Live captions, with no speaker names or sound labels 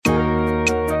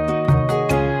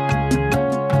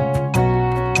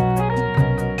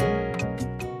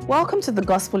Welcome to the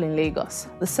Gospel in Lagos,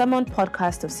 the sermon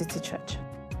podcast of City Church.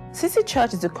 City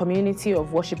Church is a community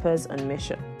of worshippers on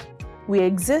mission. We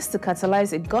exist to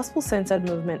catalyze a gospel-centered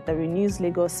movement that renews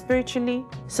Lagos spiritually,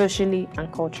 socially, and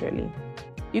culturally.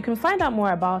 You can find out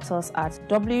more about us at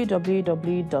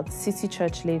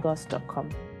www.citychurchlagos.com.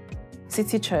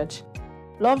 City Church.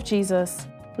 Love Jesus,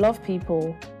 love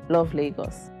people, love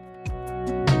Lagos.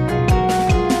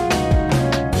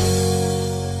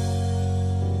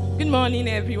 Good morning,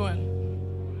 everyone.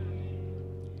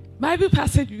 Bible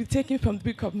passage will be taken from the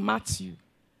book of Matthew.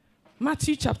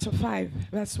 Matthew chapter 5,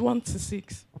 verse 1 to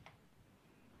 6.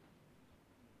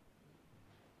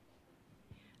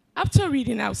 After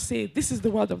reading, I'll say, "This is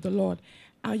the word of the Lord,"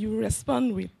 and you will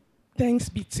respond with, "Thanks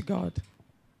be to God."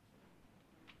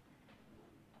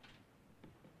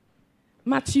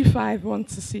 Matthew 5, 1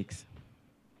 to 6.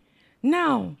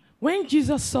 Now, when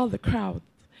Jesus saw the crowd,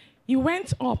 he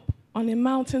went up on a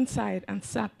mountainside and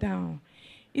sat down.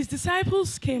 His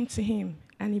disciples came to him,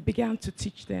 and he began to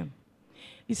teach them.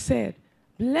 He said,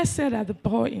 "Blessed are the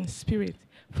poor in spirit,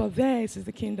 for theirs is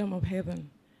the kingdom of heaven.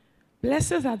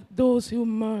 Blessed are those who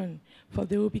mourn, for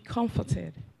they will be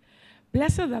comforted.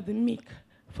 Blessed are the meek,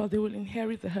 for they will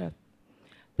inherit the earth.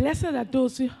 Blessed are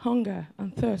those who hunger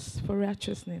and thirst for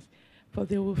righteousness, for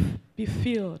they will be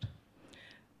filled."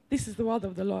 This is the word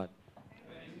of the Lord.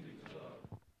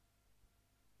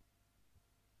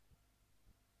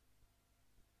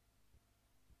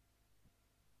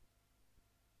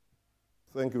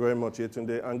 Thank you very much,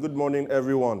 Yetunde, and good morning,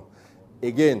 everyone.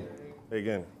 Again,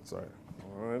 sorry.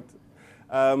 All right.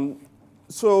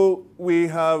 So we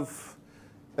have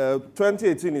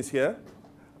 2018 is here,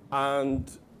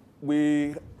 and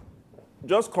we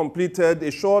just completed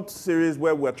a short series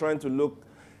where we're trying to look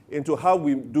into how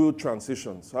we do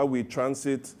transitions, how we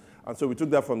transit, and so we took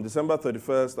that from December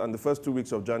 31st and the first 2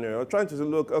 weeks of January. We're trying to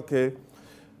look, okay,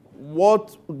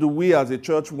 what do we as a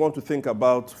church want to think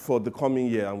about for the coming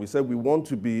year? And we said we want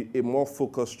to be a more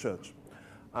focused church.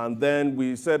 And then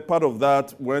we said part of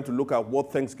that, we wanted to look at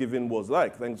what Thanksgiving was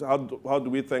like. How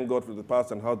do we thank God for the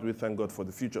past and how do we thank God for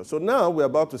the future? So now we're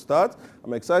about to start.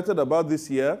 I'm excited about this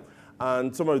year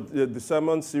and some of the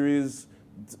sermon series,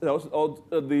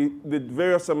 the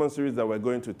various sermon series that we're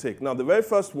going to take. Now, the very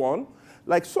first one,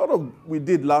 like sort of we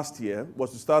did last year, was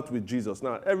to start with Jesus.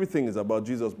 Now, everything is about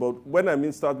Jesus, but when I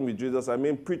mean starting with Jesus, I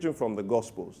mean preaching from the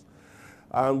Gospels.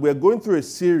 And we're going through a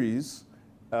series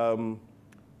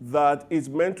that is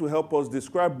meant to help us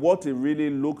describe what it really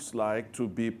looks like to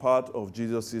be part of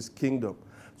Jesus' kingdom.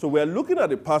 So we're looking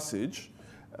at a passage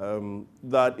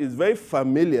that is very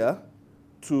familiar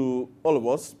to all of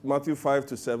us, Matthew 5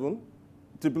 to 7,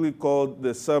 typically called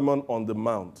the Sermon on the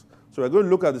Mount. So we're going to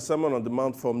look at the Sermon on the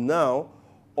Mount from now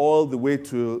all the way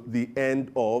to the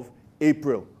end of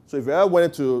April. So if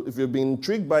you've been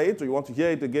intrigued by it or you want to hear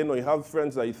it again or you have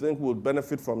friends that you think would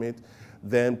benefit from it,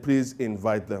 then please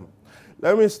invite them.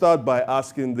 Let me start by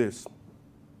asking this.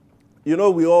 You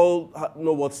know, we all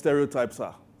know what stereotypes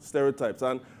are. Stereotypes.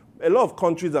 And a lot of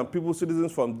countries and people,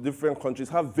 citizens from different countries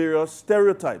have various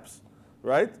stereotypes.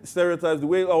 Right? Stereotypes, the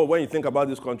way, when you think about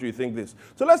this country, you think this.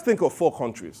 So let's think of 4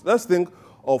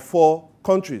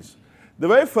 countries. The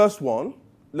very first one,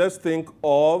 let's think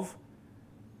of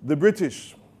the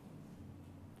British.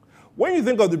 When you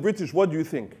think of the British, what do you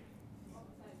think?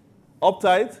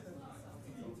 Uptight?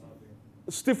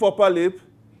 Stiff upper lip?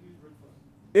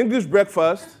 English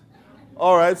breakfast?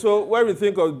 All right, so when we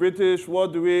think of British,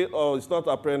 what do we, it's not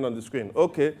apparent on the screen.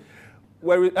 Okay.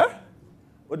 What do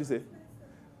you say?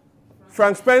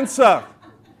 Frank Spencer.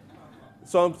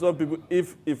 Some people,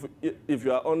 if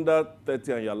you are under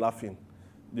 30 and you're laughing,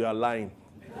 you are lying.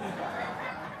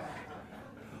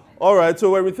 All right,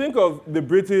 so when we think of the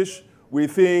British, we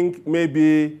think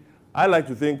maybe, I like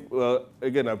to think,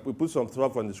 again, I put some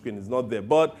stuff on the screen, it's not there.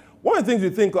 But one of the things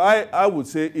we think, I would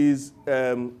say, is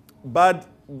bad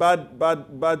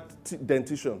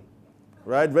dentition,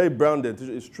 right? Very brown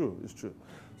dentition. It's true.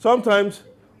 Sometimes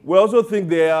we also think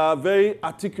they are very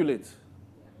articulate,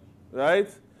 right?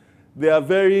 They are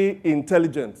very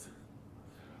intelligent,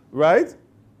 right?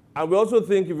 And we also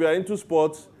think if you are into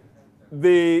sports,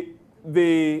 they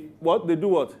do what?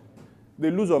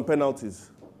 They lose on penalties.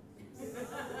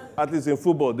 At least in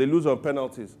football, they lose on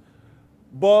penalties.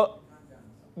 But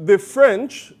the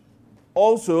French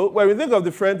also, when we think of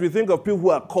the French, we think of people who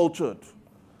are cultured,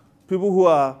 people who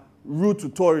are rude to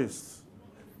tourists,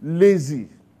 lazy.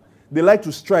 They like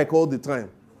to strike all the time,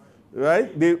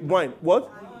 right? They whine.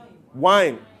 What?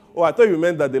 Wine. Oh, I thought you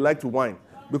meant that they like to whine.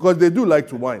 Because they do like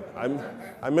to whine.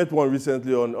 I met one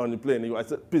recently on the plane. I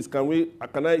said, please,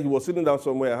 he was sitting down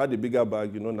somewhere. I had a bigger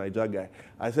bag, Niger guy.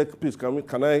 I said, please,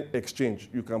 can I exchange?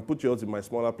 You can put yours in my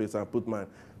smaller place and put mine.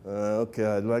 Okay,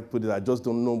 I'd like to put it. I just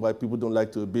don't know why people don't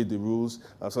like to obey the rules.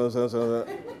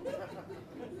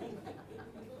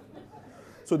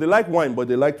 So they like wine, but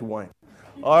they like to whine.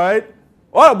 All right?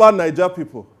 What about Niger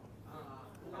people?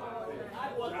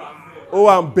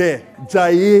 Owambe,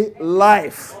 Jaye,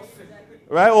 life.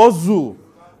 Right? Ozu.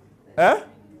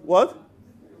 What?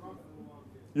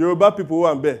 Yoruba people,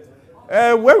 Owambe.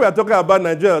 When we are talking about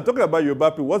Nigeria, we're talking about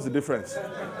Yoruba people. What's the difference?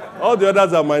 All the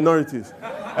others are minorities.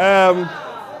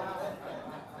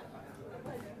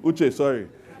 Uche, sorry.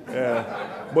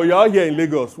 But you're out here in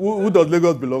Lagos. Who does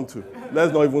Lagos belong to?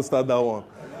 Let's not even start that one.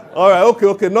 All right,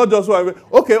 okay, not just one.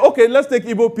 Okay, let's take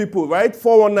Igbo people, right?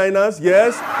 419ers,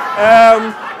 yes.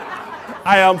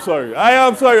 I am sorry.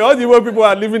 All the Igbo people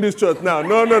are leaving this church now.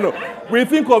 No. We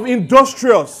think of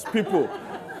industrious people,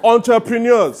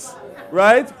 entrepreneurs,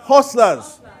 right?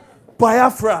 Hustlers,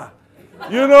 Biafra,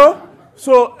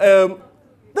 So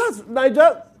that's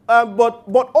Niger.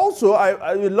 But also,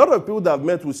 a lot of people that I've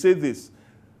met will say this.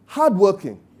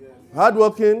 Hardworking,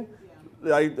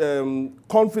 like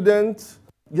confident,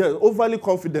 overly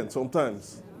confident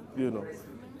sometimes,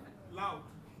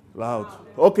 Loud.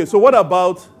 Okay, so what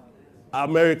about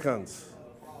Americans?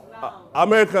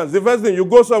 Americans, the first thing, you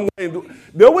go somewhere,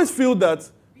 they always feel that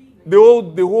they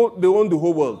own the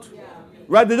whole world.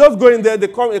 Right? They just go in there,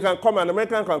 an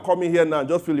American can come in here now and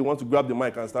just feel he wants to grab the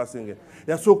mic and start singing.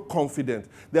 They are so confident.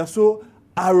 They are so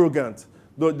arrogant.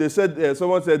 They said,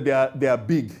 someone said they are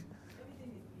big.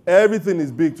 Everything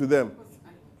is big to them.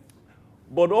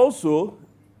 But also,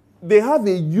 they have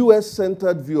a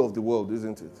US-centered view of the world,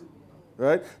 isn't it?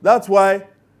 Right? That's why,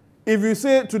 if you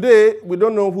say today, we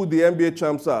don't know who the NBA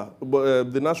champs are,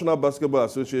 but the National Basketball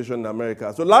Association in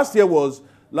America. So last year was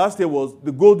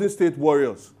the Golden State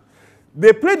Warriors.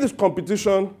 They played this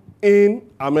competition in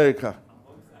America.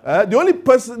 The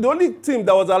only team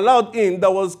that was allowed in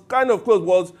that was kind of close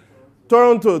was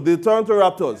the Toronto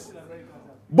Raptors.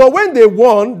 But when they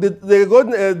won,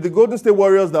 the Golden State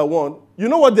Warriors that won, you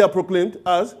know what they are proclaimed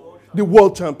as? The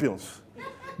world champions.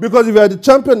 Because if you are the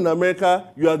champion in America,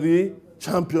 you are the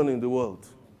champion in the world.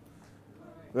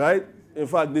 Right? In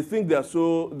fact, they think they are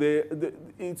so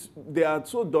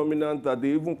dominant that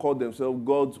they even call themselves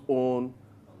God's own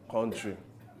country.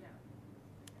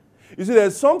 You see,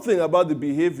 there's something about the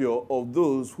behavior of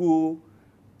those who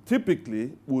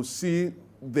typically will see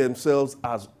themselves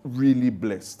as really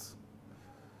blessed.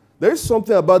 There is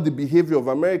something about the behavior of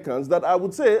Americans that I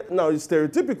would say, now it's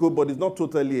stereotypical, but it's not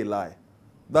totally a lie.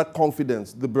 That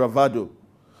confidence, the bravado.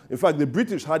 In fact, the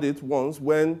British had it once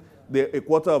when a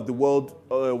quarter of the world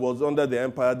was under the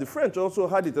empire. The French also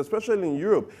had it, especially in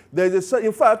Europe.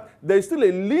 In fact, there is still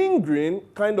a lingering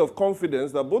kind of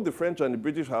confidence that both the French and the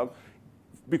British have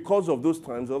because of those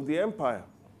times of the empire.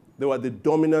 They were the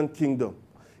dominant kingdom.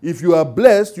 If you are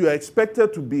blessed, you are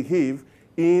expected to behave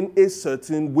in a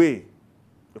certain way.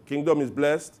 The kingdom is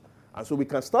blessed, and so we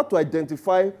can start to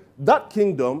identify that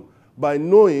kingdom by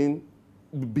knowing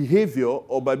the behavior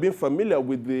or by being familiar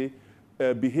with the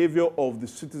behavior of the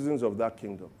citizens of that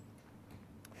kingdom.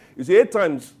 You see, 8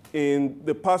 times in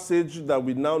the passage that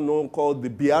we now know called the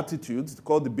Beatitudes,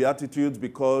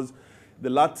 because the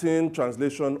Latin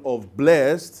translation of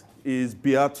blessed is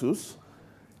beatus.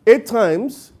 8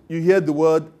 times you hear the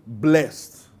word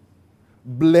blessed.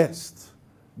 Blessed.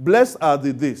 Blessed are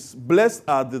the this. Blessed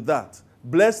are the that.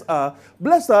 Blessed are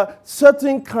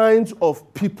certain kinds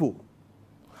of people.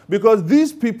 Because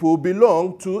these people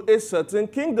belong to a certain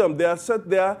kingdom. They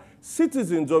are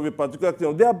citizens of a particular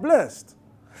kingdom. They are blessed.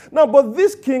 Now, but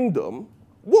this kingdom,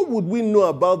 what would we know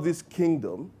about this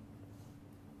kingdom?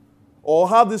 Or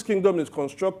how this kingdom is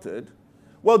constructed?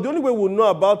 Well, the only way we'll know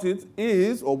about it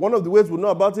is, or one of the ways we'll know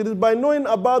about it is by knowing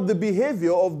about the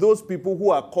behavior of those people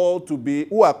who are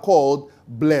called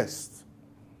blessed.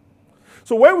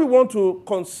 So when we want to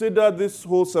consider this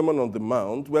whole Sermon on the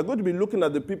Mount, we're going to be looking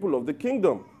at the people of the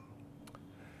kingdom.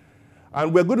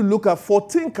 And we're going to look at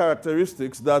 14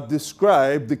 characteristics that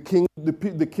describe the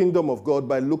kingdom of God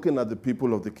by looking at the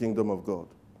people of the kingdom of God.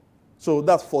 So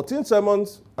that's 14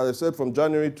 sermons, as I said, from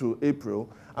January to April.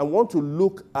 I want to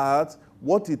look at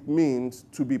what it means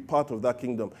to be part of that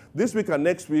kingdom. This week and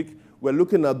next week, we're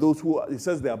looking at those who, it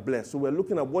says they are blessed. So we're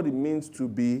looking at what it means to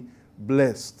be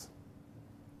blessed.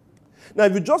 Now,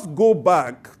 if you just go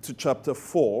back to chapter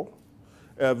 4,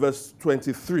 verse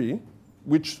 23,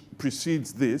 which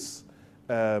precedes this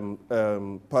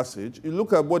passage, you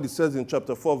look at what it says in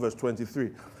chapter 4, verse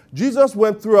 23. Jesus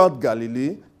went throughout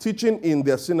Galilee, teaching in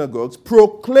their synagogues,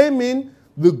 proclaiming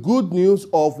the good news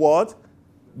of what?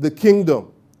 The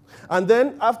kingdom. And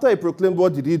then after he proclaimed,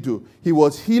 what did he do? He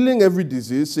was healing every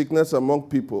disease, sickness among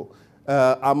people.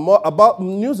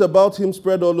 News about him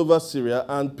spread all over Syria,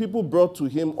 and people brought to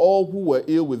him all who were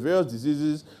ill with various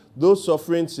diseases, those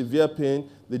suffering severe pain,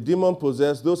 the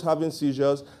demon-possessed, those having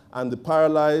seizures, and the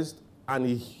paralyzed, and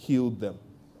he healed them.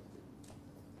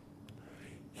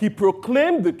 He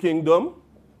proclaimed the kingdom,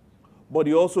 but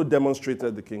he also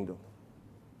demonstrated the kingdom.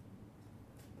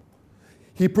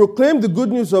 He proclaimed the good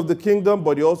news of the kingdom,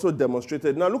 but he also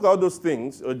demonstrated. Now look at all those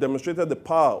things, or demonstrated the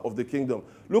power of the kingdom.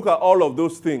 Look at all of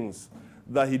those things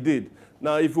that he did.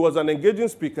 Now, if he was an engaging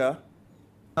speaker,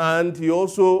 and he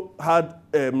also had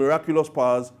miraculous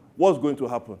powers, what's going to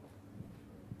happen?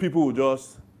 People will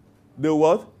just,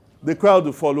 the crowd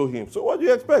will follow him. So what do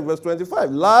you expect? Verse 25,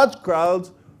 large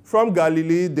crowds from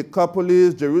Galilee,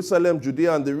 Decapolis, Jerusalem,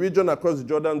 Judea, and the region across the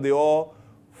Jordan, they all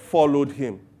followed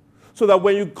him. So that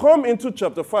when you come into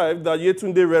chapter 5 that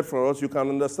Yetunde read for us, you can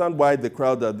understand why the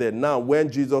crowd are there. Now, when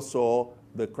Jesus saw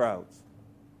the crowds.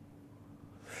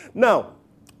 Now,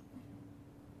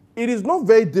 it is not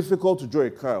very difficult to draw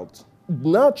a crowd.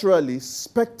 Naturally,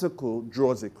 spectacle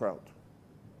draws a crowd.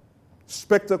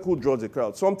 Spectacle draws a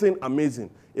crowd. Something amazing.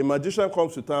 A magician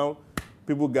comes to town,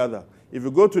 people gather. If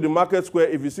you go to the market square,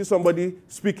 if you see somebody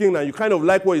speaking and you kind of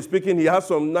like what he's speaking, he has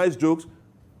some nice jokes,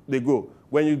 they go.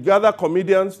 When you gather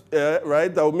comedians,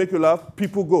 right, that will make you laugh,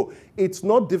 people go. It's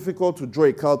not difficult to draw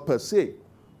a crowd per se.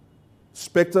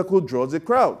 Spectacle draws a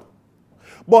crowd.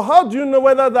 But how do you know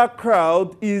whether that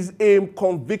crowd is a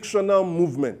convictional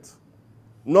movement?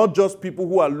 Not just people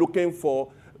who are looking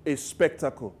for a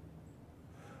spectacle.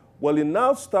 Well, it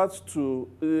now starts to,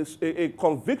 a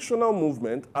convictional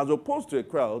movement, as opposed to a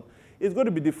crowd, is going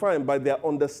to be defined by their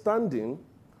understanding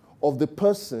of the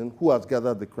person who has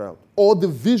gathered the crowd, or the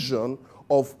vision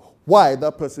of why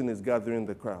that person is gathering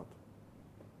the crowd.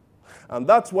 And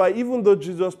that's why even though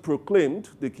Jesus proclaimed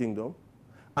the kingdom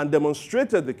and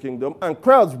demonstrated the kingdom and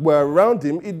crowds were around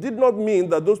him, it did not mean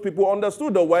that those people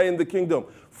understood or were in the kingdom.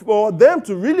 For them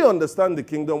to really understand the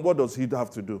kingdom, what does he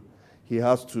have to do? He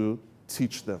has to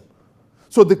teach them.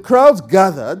 So the crowds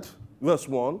gathered, verse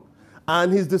 1,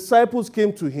 and his disciples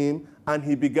came to him and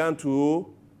he began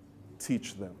to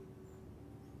teach them.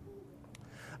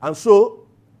 And so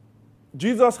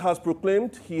Jesus has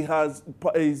proclaimed,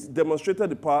 he's demonstrated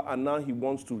the power, and now he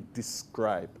wants to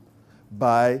describe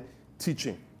by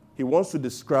teaching. He wants to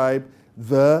describe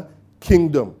the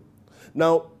kingdom.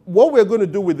 Now, what we're going to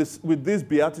do with these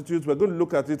Beatitudes, we're going to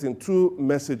look at it in two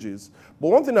messages.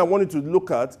 But one thing I wanted to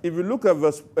look at, if you look at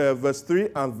verse 3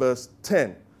 and verse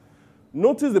 10,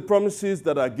 notice the promises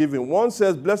that are given. One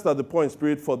says, blessed are the poor in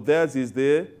spirit, for theirs is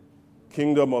the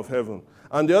kingdom of heaven.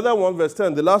 And the other one, verse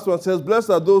 10, the last one says, blessed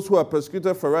are those who are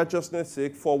persecuted for righteousness'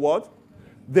 sake. For what?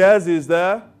 Theirs is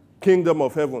the kingdom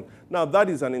of heaven. Now, that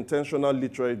is an intentional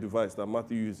literary device that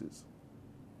Matthew uses,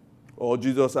 or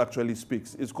Jesus actually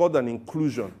speaks. It's called an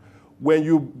inclusion. When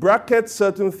you bracket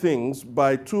certain things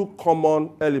by two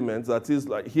common elements, that is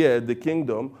like here, the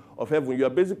kingdom of heaven, you are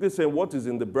basically saying what is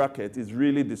in the bracket is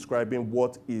really describing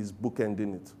what is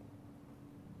bookending it.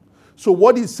 So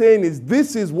what he's saying is,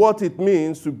 this is what it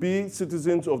means to be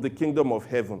citizens of the kingdom of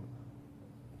heaven.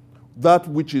 That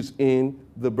which is in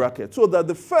the bracket. So that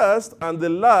the first and the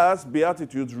last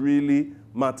Beatitudes really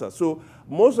matter. So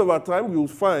most of our time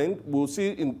we'll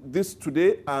see in this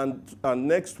today and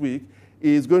next week,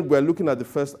 we're looking at the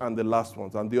first and the last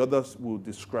ones, and the others will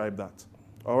describe that.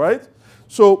 All right?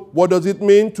 So what does it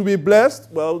mean to be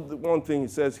blessed? Well, the one thing he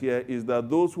says here is that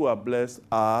those who are blessed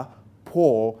are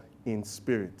poor in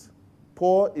spirit.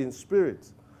 Poor in spirit.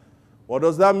 What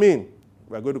does that mean?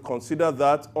 We're going to consider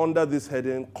that under this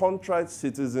heading, contrite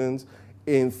citizens,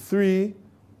 in three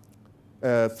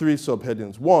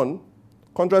subheadings. 1,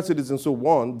 contrite citizens, so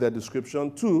 1, their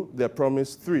description, 2, their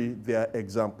promise, 3, their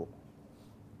example.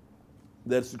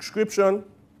 Their description,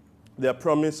 their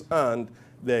promise, and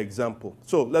their example.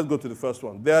 So let's go to the first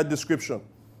one, their description.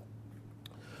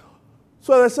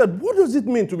 So as I said, what does it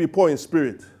mean to be poor in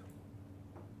spirit?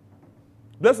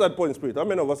 Blessed are the poor in spirit. How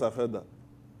many of us have heard that?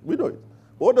 We know it.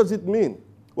 What does it mean?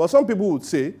 Well, some people would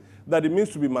say that it means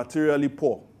to be materially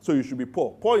poor. So you should be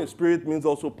poor. Poor in spirit means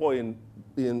also poor in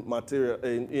material,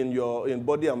 in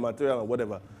body and material and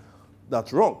whatever.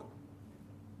 That's wrong.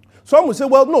 Some would say,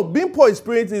 well, no, being poor in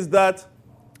spirit is that,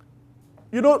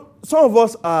 some of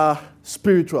us are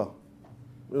spiritual.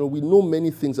 We know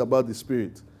many things about the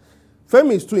spirit.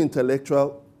 Femi is too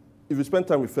intellectual. If you spend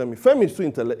time with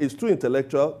Femi is too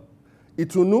intellectual.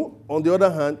 Itunu, on the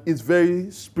other hand, is very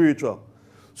spiritual.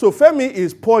 So Femi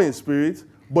is poor in spirit,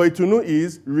 but Itunu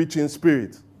is rich in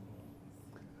spirit.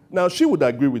 Now, she would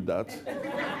agree with that.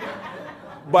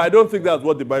 But I don't think that's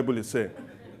what the Bible is saying.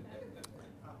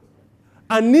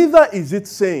 And neither is it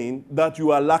saying that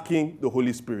you are lacking the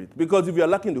Holy Spirit. Because if you are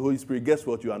lacking the Holy Spirit, guess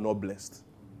what? You are not blessed.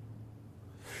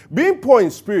 Being poor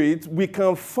in spirit, we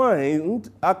can find,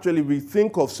 actually, we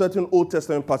think of certain Old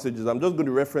Testament passages. I'm just going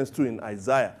to reference to in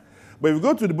Isaiah. But if you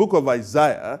go to the book of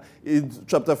Isaiah, in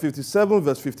chapter 57,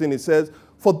 verse 15, it says,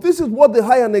 "For this is what the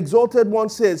high and exalted one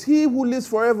says, he who lives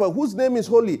forever, whose name is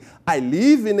holy. I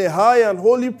live in a high and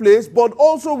holy place, but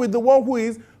also with the one who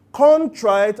is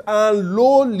contrite and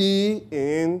lowly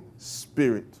in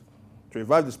spirit." To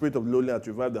revive the spirit of lowly and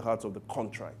to revive the hearts of the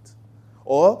contrite.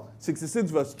 Or 66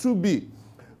 verse 2b.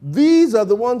 "These are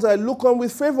the ones I look on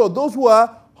with favor, those who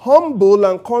are humble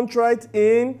and contrite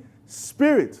in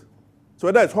spirit." So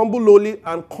whether it's humble, lowly,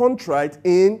 and contrite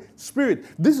in spirit.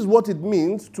 This is what it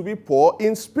means to be poor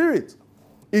in spirit.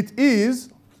 It is,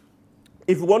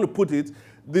 if you want to put it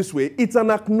this way, it's an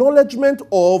acknowledgement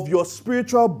of your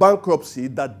spiritual bankruptcy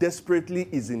that desperately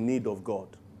is in need of God.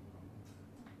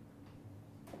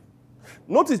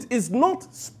 Notice, it's not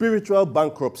spiritual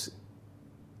bankruptcy.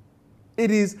 It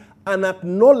is an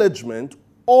acknowledgement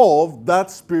of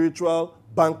that spiritual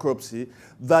bankruptcy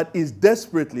that is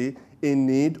desperately in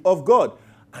need of God.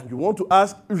 And you want to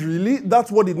ask, really?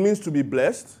 That's what it means to be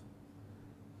blessed?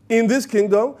 In this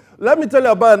kingdom? Let me tell you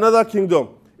about another kingdom.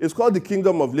 It's called the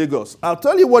Kingdom of Lagos. I'll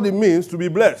tell you what it means to be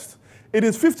blessed. It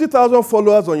is 50,000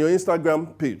 followers on your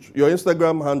Instagram page, your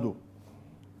Instagram handle.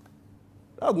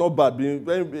 That's not bad,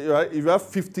 right? If you have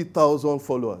 50,000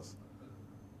 followers.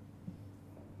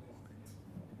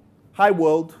 Hi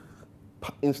world,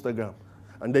 Instagram.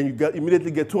 And then you immediately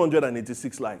get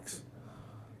 286 likes.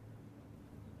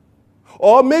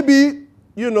 Or maybe,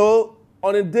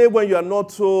 on a day when you are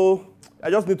not so, I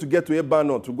just need to get to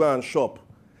Ebanon to go and shop.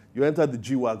 You enter the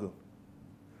G-Wagon.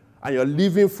 And you're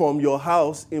leaving from your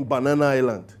house in Banana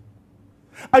Island.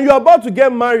 And you're about to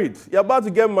get married.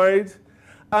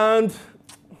 And,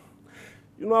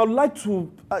 I would like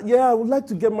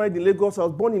to get married in Lagos. I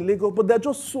was born in Lagos, but there are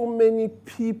just so many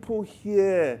people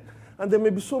here. And there may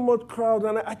be so much crowd.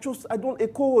 And I don't,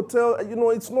 Eco Hotel,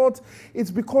 it's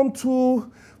become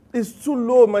it's too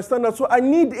low, my standard. So I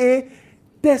need a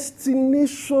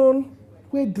destination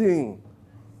wedding.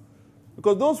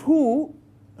 Because those who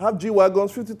have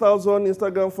G-Wagons, 50,000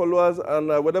 Instagram followers and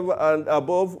whatever and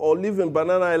above, or live in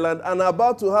Banana Island and are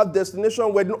about to have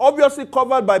destination wedding, obviously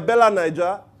covered by Bella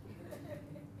Niger,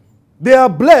 they are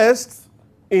blessed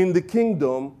in the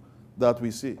kingdom that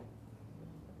we see.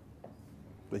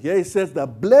 But here it says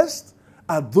that blessed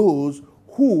are those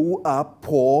who are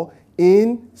poor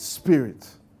in spirit.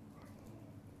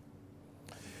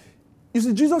 You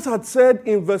see, Jesus had said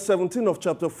in verse 17 of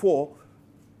chapter 4,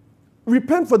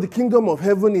 "Repent, for the kingdom of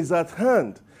heaven is at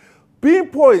hand." Being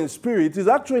poor in spirit is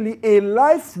actually a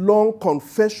lifelong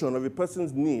confession of a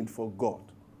person's need for God.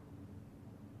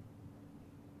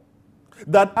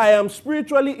 That I am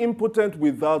spiritually impotent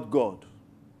without God.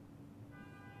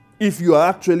 If you are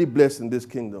actually blessed in this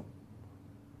kingdom.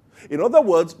 In other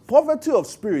words, poverty of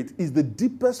spirit is the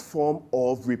deepest form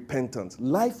of repentance,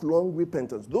 lifelong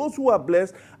repentance. Those who are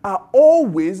blessed are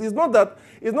always, it's not that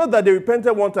they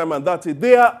repented one time and that's it.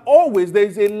 There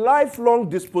is a lifelong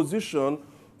disposition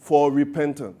for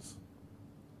repentance.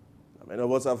 Many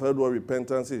of us have heard what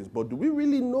repentance is, but do we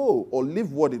really know or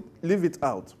live it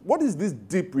out? What is this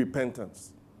deep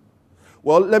repentance?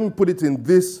 Well, let me put it in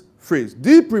this phrase.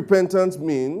 Deep repentance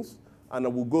means, and I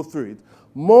will go through it,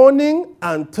 mourning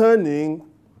and turning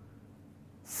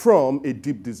from a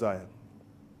deep desire.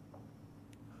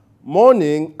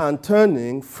 Mourning and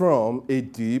turning from a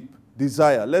deep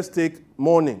desire. Let's take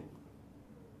mourning.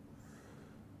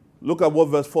 Look at what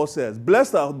verse 4 says.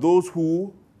 Blessed are those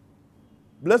who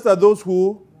there's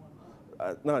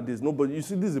nobody. You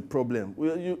see, this is a problem.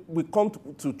 We come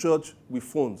to church with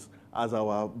phones as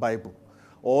our Bible.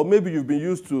 Or maybe you've been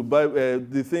used to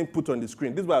the thing put on the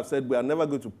screen. This is why I've said we are never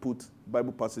going to put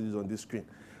Bible passages on this screen.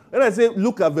 When I say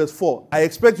look at verse 4, I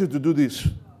expect you to do this.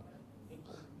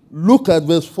 Look at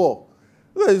verse 4.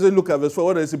 When I say look at verse 4,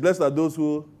 what do I say? Blessed are those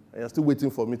who, you're still waiting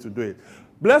for me to do it.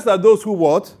 Blessed are those who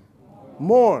what?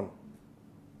 Mourn.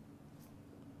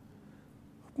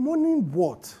 Mourning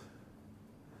what?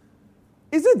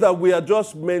 Is it that we are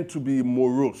just meant to be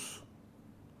morose?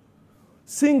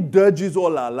 Sing dirges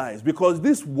all our lives because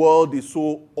this world is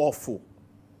so awful.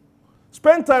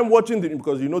 Spend time watching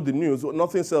because the news,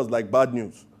 nothing sells like bad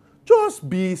news. Just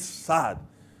be sad.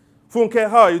 Funke,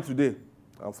 how are you today?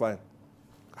 I'm fine.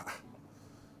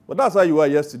 But that's how you were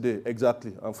yesterday.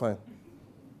 Exactly, I'm fine.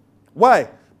 Why?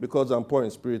 because I'm poor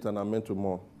in spirit and I'm meant to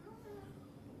mourn.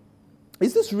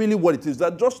 Is this really what it is?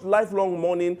 That just lifelong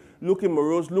mourning, looking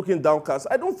morose, looking downcast?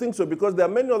 I don't think so, because there are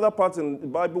many other parts in the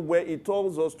Bible where it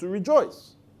tells us to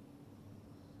rejoice.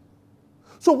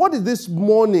 So what is this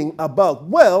mourning about?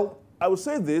 Well, I will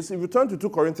say this. If you turn to 2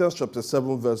 Corinthians chapter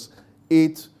 7, verse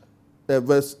 8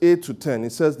 to 10,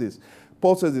 it says this.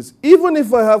 Paul says this, even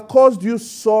if I have caused you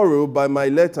sorrow by my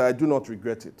letter, I do not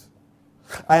regret it.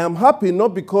 I am happy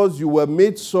not because you were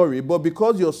made sorry, but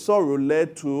because your sorrow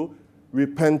led to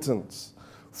repentance.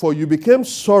 For you became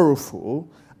sorrowful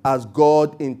as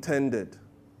God intended.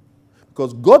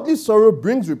 Because godly sorrow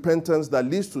brings repentance that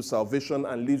leads to salvation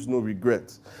and leaves no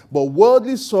regret. But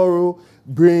worldly sorrow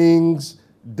brings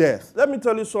death. Let me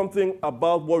tell you something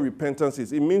about what repentance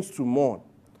is. It means to mourn.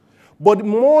 But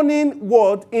mourning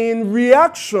what? In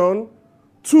reaction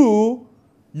to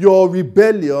your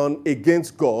rebellion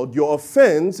against God, your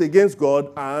offense against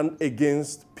God and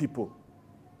against people.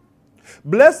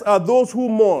 Blessed are those who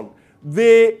mourn.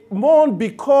 They mourn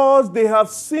because they have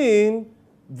seen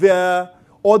they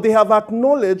have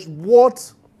acknowledged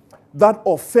what that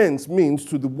offense means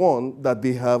to the one that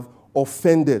they have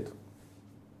offended.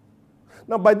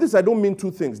 Now, by this, I don't mean two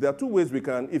things. There are two ways we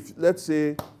can, if let's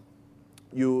say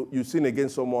you sin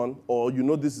against someone, or you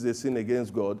know this is a sin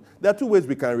against God, there are two ways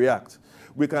we can react.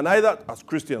 We can either, as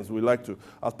Christians, we like to,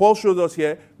 as Paul shows us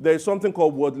here, there is something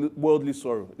called worldly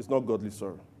sorrow. It's not godly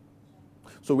sorrow.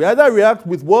 So we either react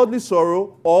with worldly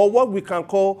sorrow or what we can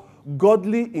call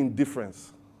godly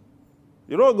indifference.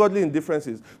 You know what godly indifference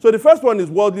is? So the first one is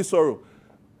worldly sorrow.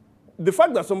 The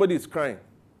fact that somebody is crying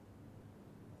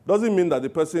doesn't mean that the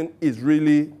person is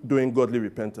really doing godly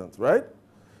repentance, right?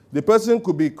 The person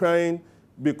could be crying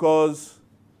because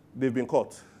they've been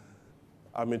caught.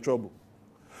 I'm in trouble.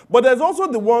 But there's also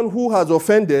the one who has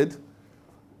offended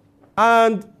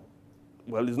and,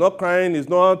 well, he's not crying, he's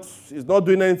not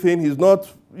doing anything, he's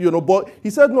not, but he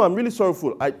said, no, I'm really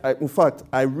sorrowful. In fact,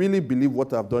 I really believe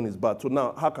what I've done is bad. So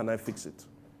now, how can I fix it?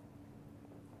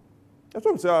 That's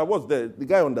what I'm saying. I was there. The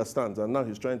guy understands, and now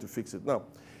he's trying to fix it. Now,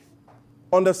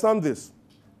 understand this.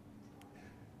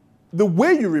 The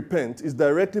way you repent is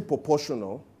directly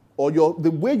proportional, or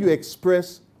the way you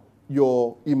express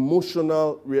your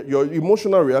emotional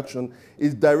reaction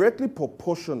is directly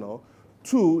proportional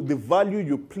to the value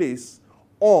you place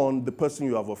on the person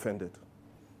you have offended.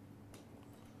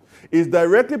 Is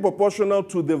directly proportional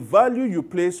to the value you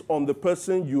place on the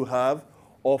person you have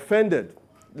offended.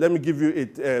 Let me give you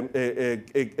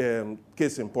a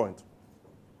case in point.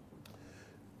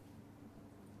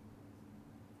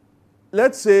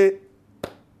 Let's say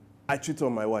I cheat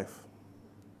on my wife.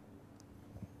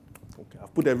 Okay,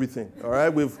 I've put everything, all right?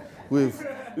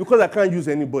 Because I can't use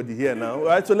anybody here now, all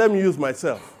right? So let me use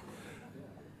myself.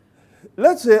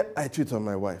 Let's say I cheat on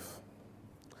my wife.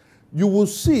 You will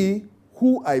see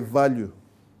who I value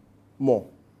more,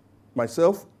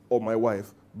 myself or my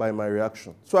wife, by my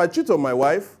reaction. So I cheat on my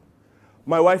wife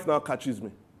now catches me.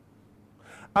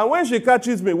 And when she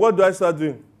catches me, what do I start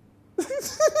doing?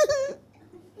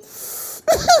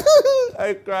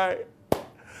 I cry.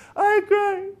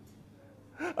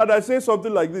 And I say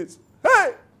something like this.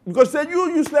 Hey! Because she said,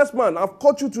 you useless man, I've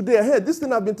caught you today. Hey, this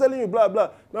thing I've been telling you, blah, blah.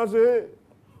 Now I say, hey,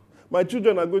 my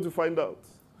children are going to find out.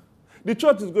 The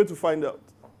church is going to find out.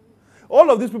 All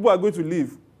of these people are going to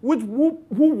leave. Who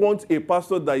wants a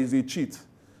pastor that is a cheat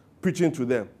preaching to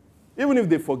them, even if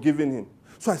they've forgiven him?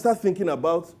 So I start thinking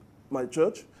about my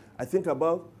church. I think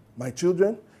about my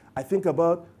children. I think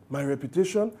about my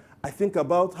reputation. I think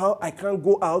about how I can't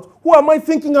go out. Who am I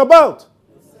thinking about?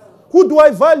 Yourself. Who do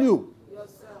I value?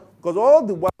 Yourself. Because all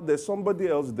the while there's somebody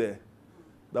else there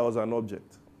that was an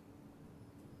object.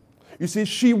 You see,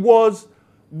 she was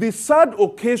the sad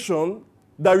occasion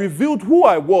that revealed who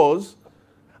I was,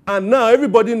 and now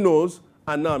everybody knows,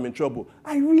 and now I'm in trouble.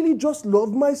 I really just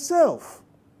love myself.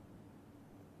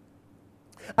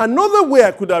 Another way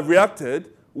I could have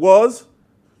reacted was,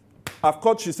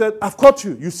 she said, I've caught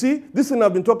you. You see, this thing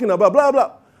I've been talking about, blah,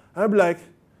 blah. And I'd be like,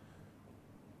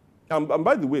 and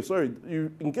by the way, sorry,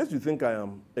 in case you think I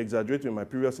am exaggerating my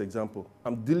previous example,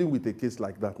 I'm dealing with a case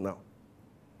like that now.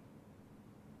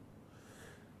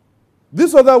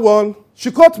 This other one,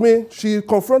 she caught me, she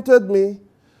confronted me,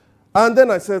 and then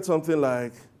I said something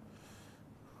like,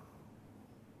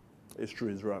 it's true,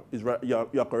 it's wrong, it's right,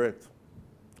 you're correct.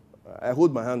 I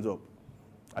hold my hands up.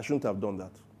 I shouldn't have done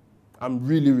that. I'm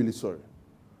really, really sorry.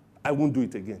 I won't do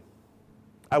it again.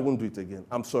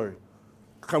 I'm sorry.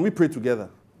 Can we pray together?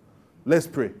 Let's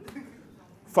pray.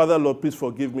 Father, Lord, please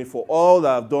forgive me for all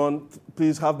that I've done.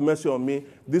 Please have mercy on me.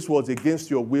 This was against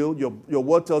your will. Your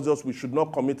word tells us we should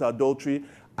not commit adultery.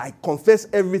 I confess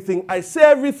everything. I say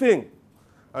everything.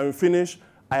 And we finish.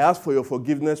 I ask for your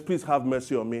forgiveness. Please have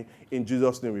mercy on me. In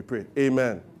Jesus' name we pray.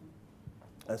 Amen.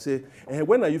 I say,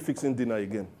 when are you fixing dinner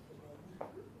again?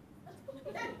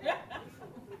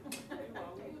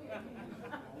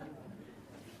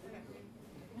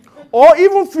 Or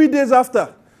even 3 days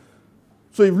after.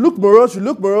 So you look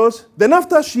morose. Then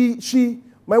after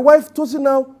my wife told me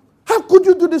now, how could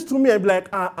you do this to me? I'd be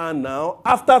like, now.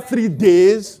 After 3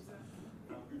 days,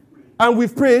 and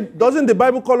we've prayed, doesn't the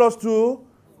Bible call us to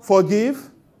forgive?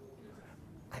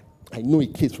 I know a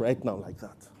case right now like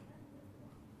that.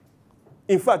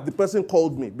 In fact, the person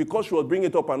called me because she was bringing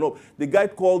it up and up. The guy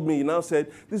called me and now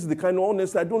said, this is the kind of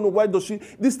honesty. I don't know why this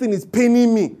thing is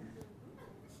paining me.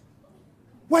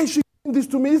 Why is she doing this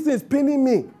to me? This thing is paining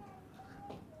me.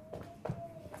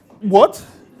 What?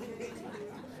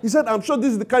 He said, I'm sure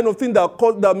this is the kind of thing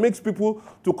that makes people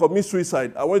to commit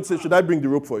suicide. I want to say, should I bring the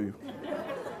rope for you?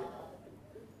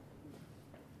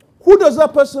 Who does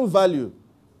that person value?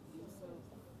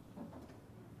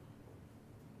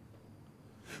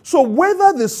 So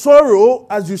whether the sorrow,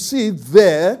 as you see it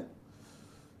there,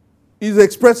 is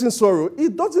expressing sorrow,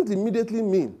 it doesn't immediately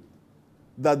mean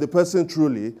that the person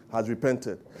truly has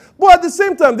repented. But at the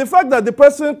same time, the fact that the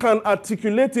person can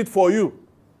articulate it for you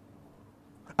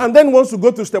and then wants to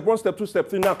go to step 1, step 2, step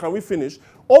 3, now can we finish,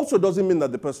 also doesn't mean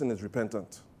that the person is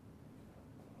repentant.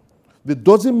 It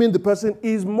doesn't mean the person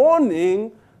is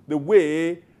mourning the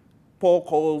way Paul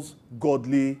calls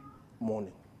godly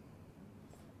mourning.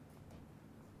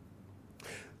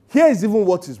 Here is even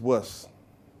what is worse.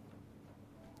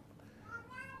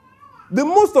 The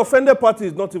most offended party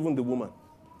is not even the woman.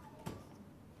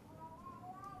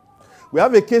 We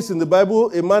have a case in the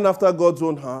Bible, a man after God's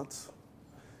own heart.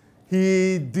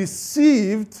 He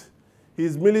deceived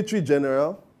his military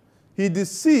general. He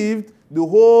deceived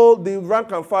the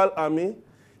rank and file army.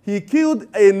 He killed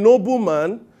a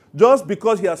nobleman just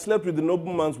because he had slept with the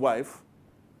nobleman's wife.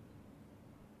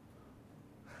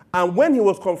 And when he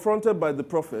was confronted by the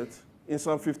prophet, in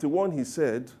Psalm 51, he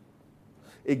said,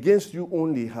 against you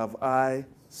only have I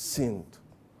sinned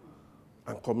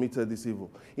and committed this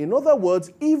evil. In other words,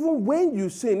 even when you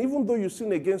sin, even though you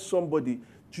sin against somebody,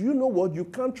 do you know what? You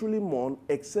can't truly mourn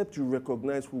except you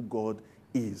recognize who God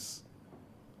is.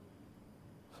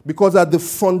 Because at the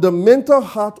fundamental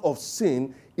heart of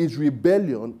sin is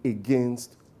rebellion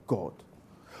against God.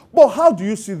 But how do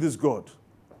you see this God?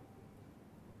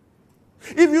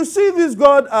 If you see this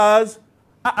God as,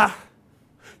 that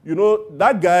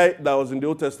guy that was in the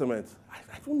Old Testament,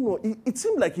 I don't know, it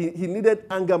seemed like he needed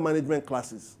anger management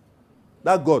classes.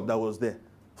 That God that was there.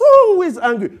 Who is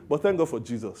angry? But thank God for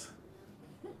Jesus.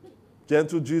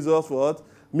 Gentle Jesus, what?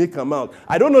 Meek and mild.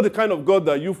 I don't know the kind of God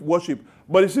that you worship,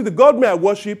 but you see, the God may I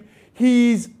worship,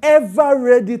 he is ever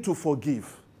ready to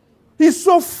forgive. He's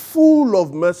so full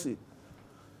of mercy.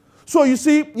 So you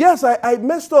see, yes, I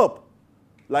messed up.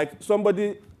 Like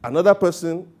another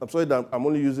person, I'm sorry that I'm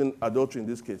only using adultery in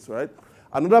this case, right?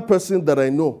 Another person that I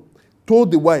know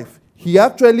told the wife,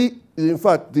 in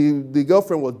fact, the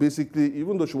girlfriend was basically,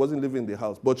 even though she wasn't living in the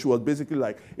house, but she was basically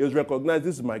like, it was recognized,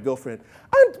 this is my girlfriend.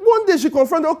 And one day she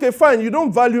confronted, okay, fine, you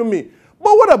don't value me.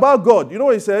 But what about God? You know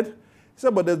what he said? He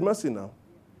said, but there's mercy now.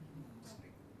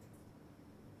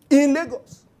 In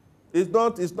Lagos.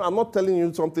 I'm not telling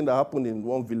you something that happened in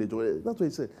one village. That's what he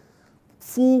said.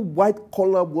 Full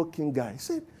white-collar working guy. He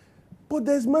said, but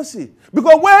there's mercy.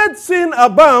 Because where sin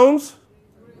abounds,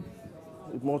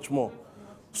 much more.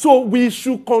 So we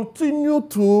should continue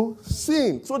to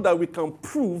sin so that we can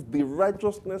prove the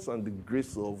righteousness and the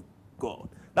grace of God.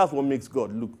 That's what makes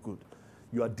God look good.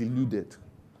 You are deluded.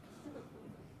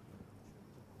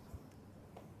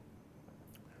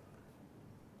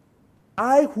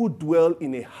 I who dwell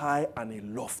in a high and a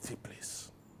lofty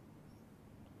place.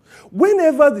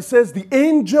 Whenever it says the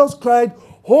angels cried,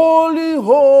 holy,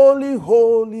 holy,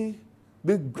 holy,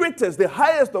 the greatest, the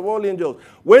highest of all angels,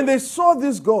 when they saw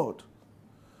this God,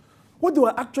 what they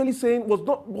were actually saying was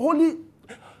not holy.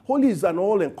 Holy is an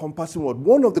all-encompassing word.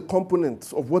 One of the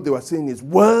components of what they were saying is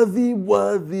worthy,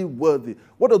 worthy, worthy.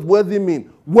 What does worthy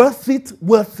mean? Worth it,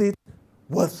 worth it,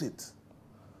 worth it.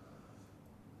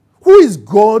 Who is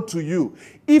God to you?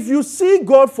 If you see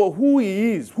God for who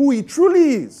he is, who he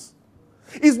truly is,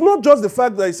 it's not just the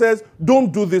fact that he says,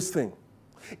 don't do this thing.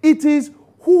 It is,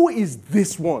 who is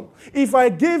this one? If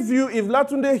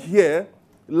Latunde here,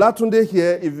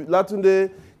 if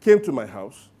Latunde came to my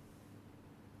house,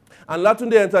 and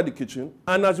Latunde entered the kitchen,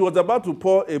 and as he was about to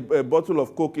pour a bottle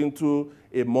of Coke into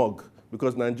a mug,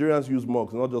 because Nigerians use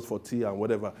mugs, not just for tea and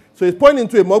whatever. So he's pouring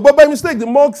into a mug, but by mistake, the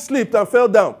mug slipped and fell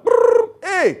down.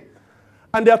 Hey!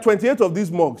 And there are 28 of these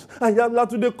mugs. And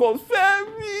Latunde comes,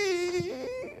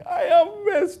 Femi, I am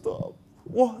messed up.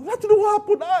 What? Latunde, what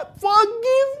happened?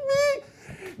 Forgive me.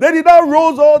 Then he now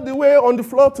rolls all the way on the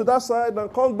floor to that side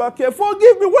and comes back here.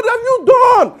 Forgive me, what have you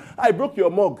done? I broke your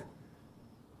mug.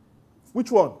 Which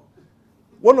one?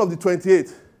 One of the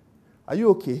 28. Are you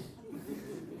okay?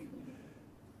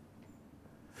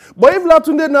 But if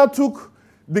Latunde now took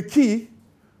the key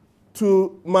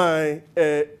to my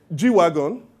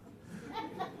G-Wagon,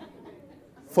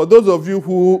 for those of you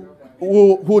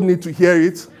who need to hear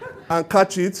it and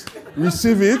catch it,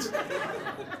 receive it,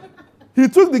 he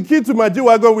took the key to my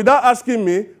G-Wagon without asking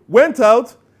me, went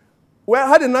out,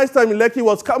 had a nice time in Lekki,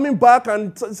 was coming back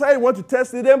and decided he wanted to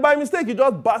test it. Then by mistake, he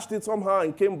just bashed it somehow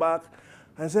and came back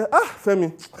and said,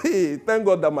 Femi, hey, thank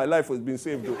God that my life has been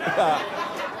saved.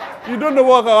 You don't know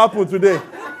what can happen today.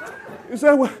 He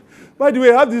said, well, by the way,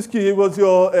 have this key. It was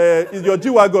your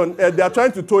G-Wagon. They are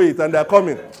trying to tow it and they are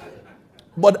coming.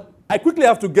 But I quickly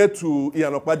have to get to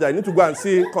Ian Okpaja. I need to go and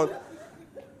see.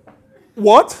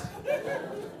 What?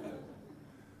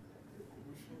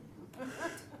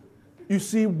 You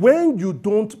see, when you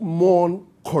don't mourn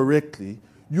correctly,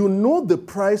 you know the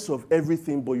price of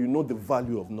everything, but you know the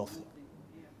value of nothing.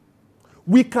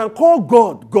 We can call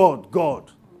God, God, God.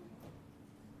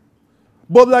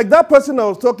 But like that person I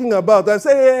was talking about, I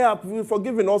say, hey, I'm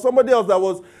forgiven. Or somebody else that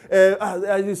was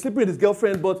sleeping with his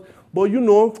girlfriend, but you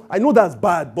know, I know that's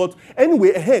bad. But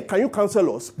anyway, hey, can you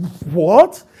counsel us?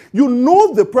 What? You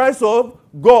know the price of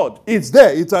God. It's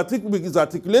there. It's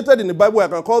articulated in the Bible. I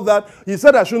can call that. He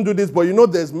said I shouldn't do this, but you know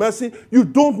there's mercy. You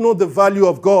don't know the value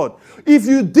of God. If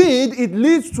you did, it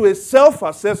leads to a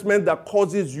self-assessment that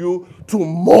causes you to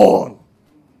mourn.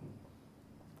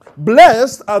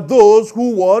 Blessed are those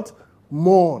who what?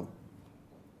 Mourn.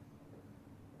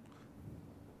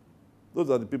 Those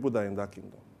are the people that are in that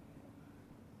kingdom.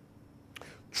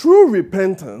 True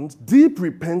repentance, deep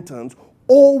repentance,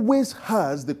 always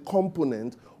has the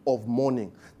component of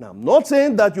mourning. Now, I'm not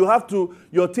saying that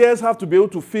your tears have to be able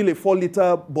to fill a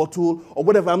 4-liter bottle or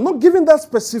whatever. I'm not giving that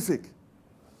specific.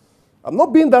 I'm not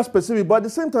being that specific, but at the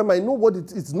same time, I know what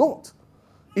it's not.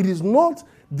 It is not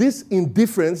this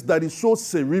indifference that is so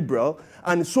cerebral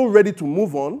and is so ready to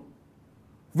move on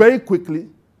very quickly.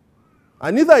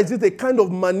 And neither is it a kind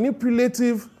of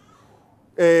manipulative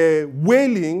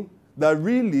wailing that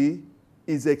really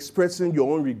is expressing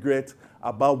your own regret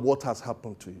about what has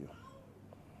happened to you.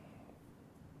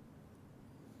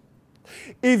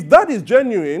 If that is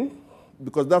genuine,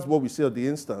 because that's what we say at the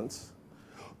instance,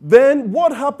 then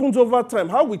what happens over time,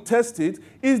 how we test it,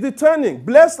 is the turning.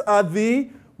 Blessed are the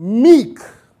meek.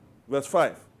 Verse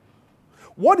 5.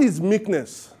 What is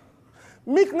meekness?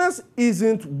 Meekness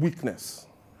isn't weakness.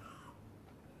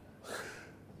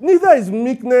 Neither is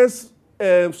meekness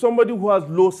somebody who has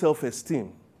low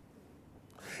self-esteem.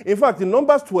 In fact, in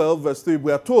Numbers 12, verse 3,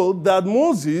 we are told that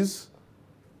Moses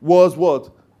was what?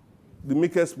 The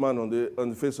meekest man on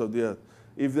the face of the earth.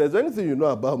 If there's anything you know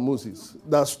about Moses,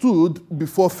 that stood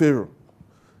before Pharaoh,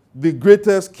 the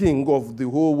greatest king of the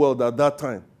whole world at that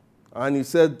time, and he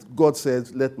said, God said,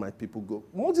 let my people go.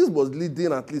 Moses was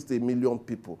leading at least 1 million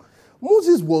people.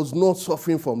 Moses was not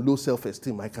suffering from low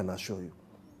self-esteem, I can assure you.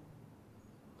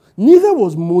 Neither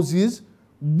was Moses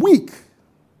weak.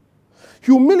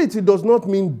 Humility does not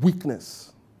mean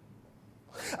weakness.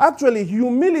 Actually,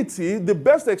 humility, the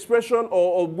best expression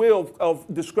or way of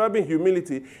describing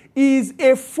humility, is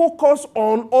a focus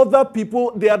on other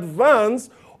people, the advance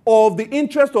of the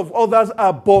interest of others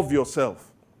above yourself.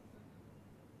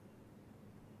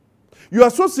 You are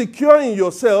so secure in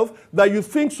yourself that you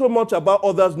think so much about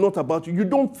others, not about you. You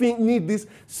don't need this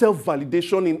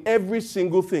self-validation in every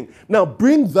single thing. Now,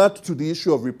 bring that to the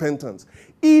issue of repentance.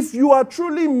 If you are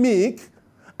truly meek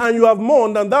and you have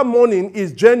mourned and that mourning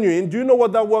is genuine, do you know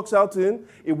what that works out in?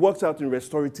 It works out in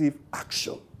restorative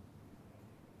action.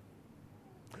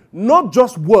 Not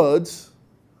just words,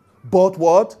 but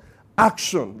what?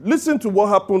 Action. Listen to what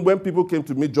happened when people came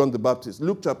to meet John the Baptist.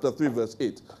 Luke chapter 3, verse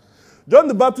 8. John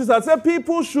the Baptist had said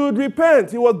people should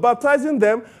repent. He was baptizing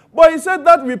them. But he said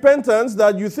that repentance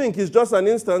that you think is just an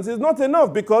instance is not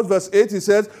enough because verse 8 he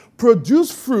says,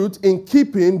 produce fruit in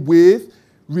keeping with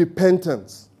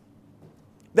repentance.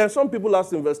 Then some people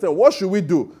asked in verse 10, what should we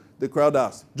do? The crowd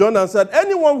asked. John answered,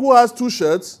 anyone who has 2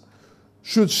 shirts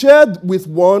should share with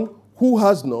one who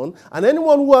has none, and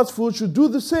anyone who has food should do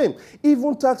the same.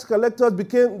 Even tax collectors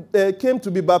came to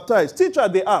be baptized. Teacher,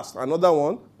 they asked. Another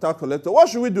one, tax collector, what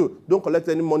should we do? Don't collect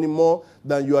any money more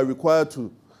than you are required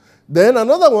to. Then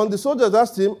another one, the soldiers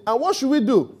asked him, and what should we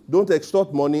do? Don't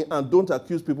extort money and don't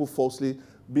accuse people falsely.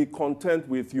 Be content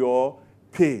with your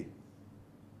pay.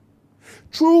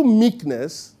 True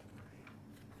meekness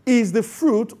is the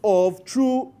fruit of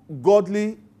true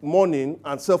godly mourning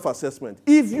and self-assessment.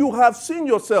 If you have seen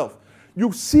yourself,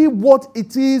 you see what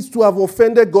it is to have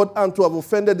offended God and to have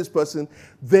offended this person,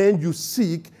 then you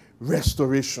seek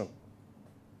restoration.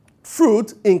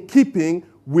 Fruit in keeping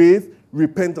with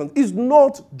repentance is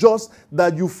not just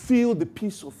that you feel the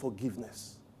peace of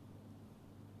forgiveness.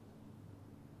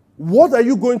 What are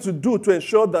you going to do to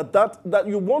ensure that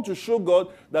you want to show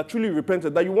God that truly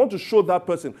repented, that you want to show that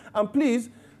person? And please,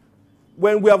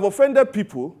 when we have offended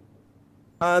people,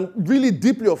 and really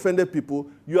deeply offended people,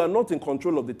 you are not in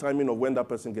control of the timing of when that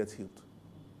person gets healed.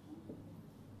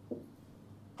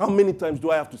 How many times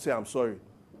do I have to say I'm sorry?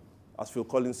 As Phil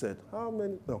Collins said. How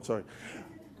many? No, sorry.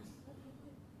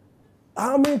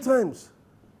 How many times?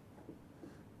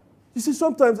 You see,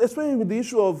 sometimes, especially with the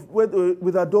issue of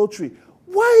with adultery,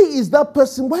 why is the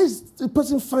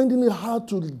person finding it hard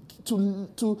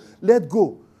to let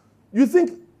go? You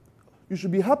think you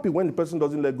should be happy when the person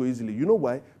doesn't let go easily. You know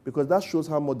why? Because that shows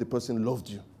how much the person loved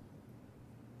you.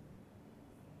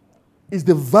 It's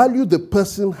the value the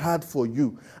person had for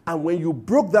you. And when you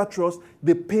broke that trust,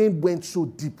 the pain went so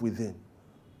deep within.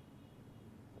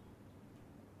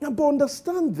 Now, but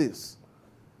understand this.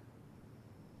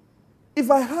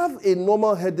 If I have a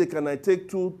normal headache and I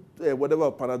take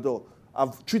whatever Panadol,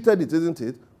 I've treated it, isn't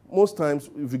it? Most times,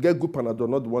 if you get good Panadol,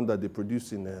 not the one that they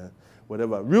produce in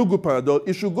whatever, real good Panadol,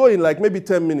 it should go in like maybe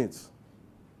 10 minutes.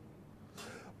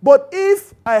 But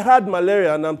if I had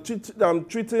malaria and I'm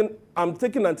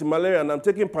taking anti-malaria and I'm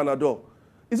taking Panadol,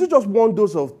 is it just one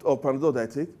dose of Panadol that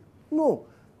I take? No.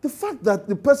 The fact that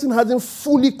the person hasn't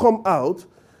fully come out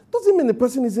doesn't mean the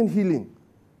person isn't healing.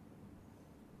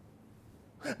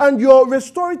 And your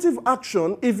restorative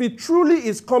action, if it truly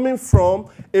is coming from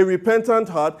a repentant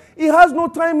heart, it has no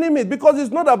time limit, because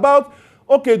it's not about,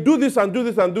 okay, do this and do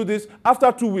this and do this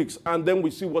after 2 weeks, and then we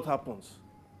see what happens.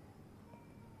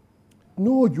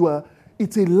 No,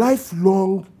 it's a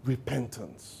lifelong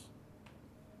repentance.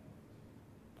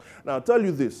 Now, I'll tell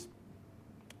you this.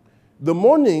 The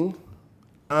mourning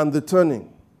and the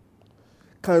turning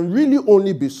can really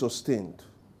only be sustained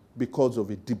because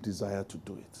of a deep desire to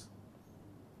do it.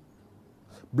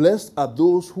 Blessed are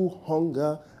those who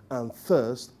hunger and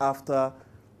thirst after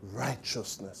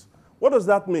righteousness. What does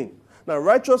that mean? Now,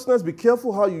 righteousness, be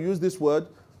careful how you use this word.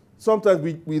 Sometimes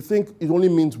we think it only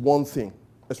means one thing,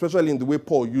 especially in the way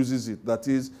Paul uses it. That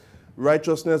is,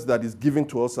 righteousness that is given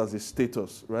to us as a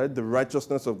status, right? The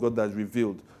righteousness of God that is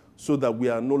revealed, so that we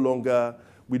are no longer,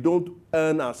 we don't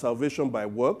earn our salvation by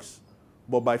works,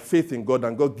 but by faith in God,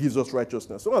 and God gives us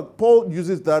righteousness. So Paul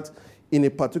uses that in a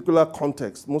particular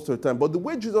context most of the time. But the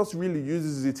way Jesus really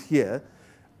uses it here,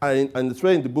 and it's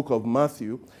right in the book of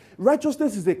Matthew,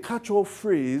 righteousness is a catch-all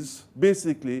phrase,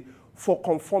 basically, for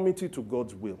conformity to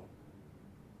God's will.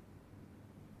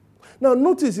 Now,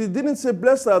 notice he didn't say,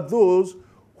 blessed are those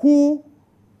who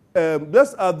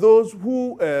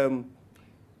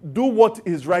do what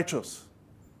is righteous.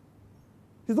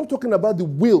 He's not talking about the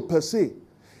will per se.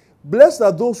 Blessed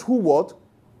are those who what?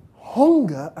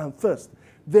 Hunger and thirst.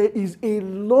 There is a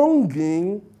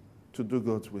longing to do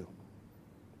God's will.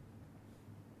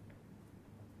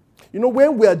 You know,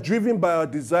 when we are driven by our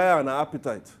desire and our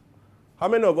appetite, how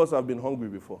many of us have been hungry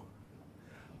before?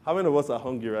 How many of us are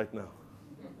hungry right now?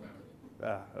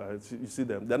 You see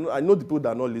them. I know the people that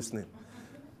are not listening.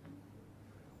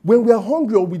 When we are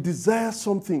hungry or we desire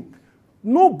something,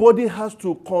 nobody has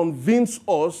to convince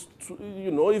us to,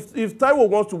 if Taiwo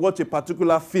wants to watch a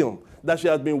particular film that she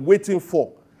has been waiting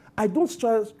for, I don't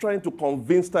start trying to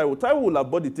convince Taiwo. Taiwo will have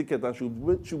bought the ticket and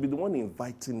she'll be the one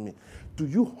inviting me. Do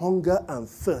you hunger and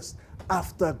thirst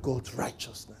after God's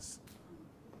righteousness?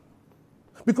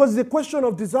 Because it's a question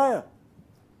of desire.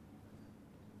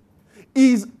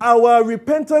 Is our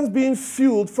repentance being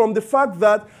fueled from the fact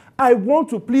that I want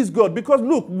to please God? Because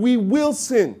look, we will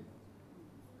sin.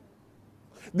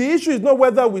 The issue is not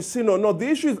whether we sin or not. The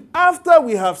issue is after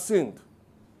we have sinned.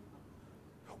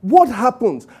 What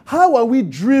happens? How are we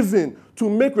driven to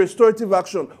make restorative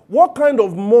action? What kind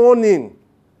of mourning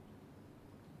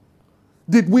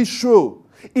did we show?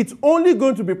 It's only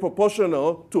going to be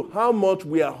proportional to how much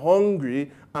we are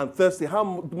hungry and thirsty,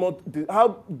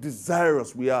 how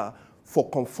desirous we are for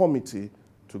conformity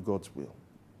to God's will.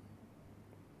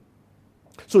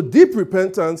 So deep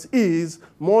repentance is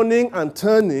mourning and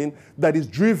turning that is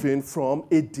driven from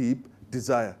a deep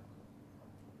desire.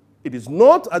 It is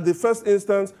not, at the first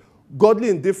instance, godly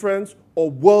indifference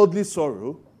or worldly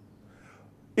sorrow.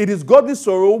 It is godly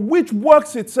sorrow which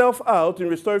works itself out in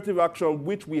restorative action,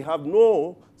 which we have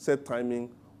no set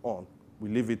timing on. We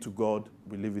leave it to God,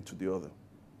 we leave it to the other.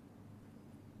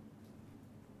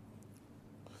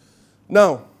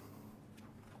 Now,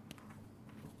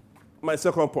 my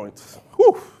second point.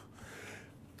 Whew.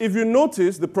 If you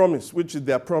notice the promise, which is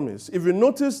their promise, if you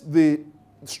notice the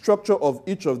structure of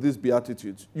each of these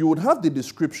beatitudes, you would have the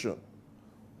description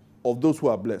of those who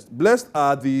are blessed. Blessed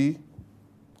are the,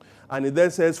 and it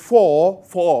then says for.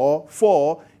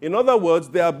 In other words,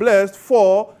 they are blessed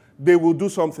for they will do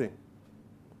something.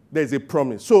 There's a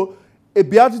promise. So a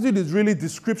beatitude is really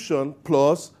description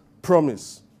plus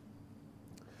promise.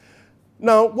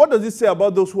 Now, what does it say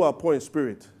about those who are poor in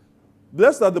spirit?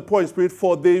 Blessed are the poor in spirit,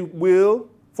 for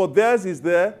theirs is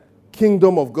the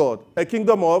kingdom of God, a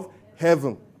kingdom of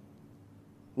heaven.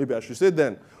 Maybe I should say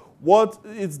then. What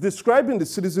it's describing the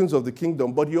citizens of the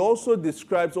kingdom, but he also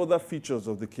describes other features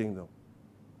of the kingdom.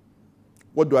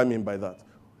 What do I mean by that?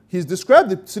 He's described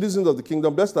the citizens of the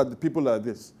kingdom, blessed are the people like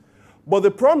this. But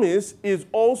the promise is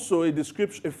also a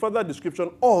further description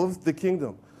of the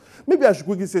kingdom. Maybe I should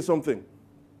quickly say something,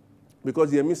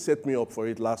 because Yemi set me up for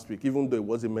it last week, even though it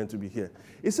wasn't meant to be here.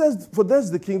 It says, for that's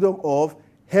the kingdom of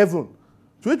heaven.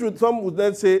 To which some would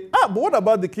then say, but what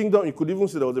about the kingdom? You could even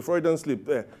say there was a Freudian slip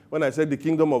there when I said the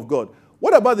kingdom of God.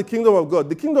 What about the kingdom of God?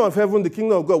 The kingdom of heaven, the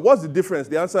kingdom of God. What's the difference?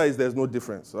 The answer is there's no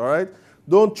difference, all right?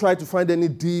 Don't try to find there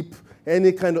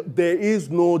is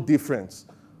no difference.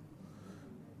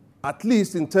 At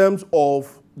least in terms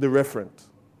of the referent.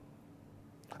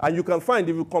 And you can find,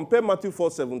 if you compare Matthew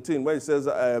 4:17, where it says,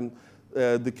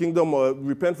 the kingdom,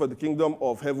 repent for the kingdom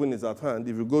of heaven is at hand.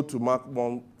 If you go to Mark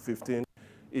 1:15,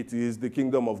 it is the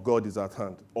kingdom of God is at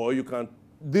hand. Or you can,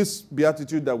 this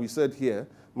beatitude that we said here,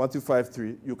 Matthew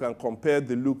 5:3, you can compare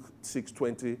the Luke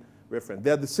 6:20 reference.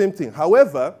 They are the same thing.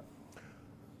 However,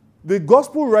 the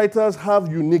gospel writers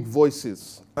have unique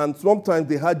voices, and sometimes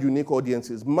they had unique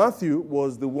audiences. Matthew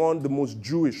was the most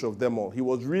Jewish of them all. He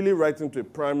was really writing to a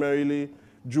primarily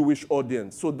Jewish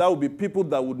audience. So that would be people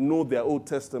that would know their Old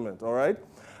Testament, all right?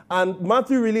 And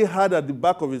Matthew really had at the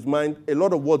back of his mind a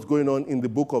lot of what's going on in the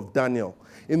book of Daniel.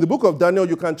 In the book of Daniel,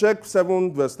 you can check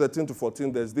 7 verse 13 to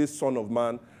 14. There's this Son of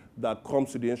Man that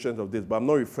comes to the Ancient of Days, but I'm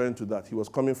not referring to that. He was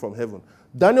coming from heaven.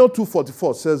 Daniel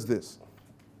 2:44 says this.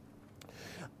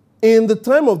 In the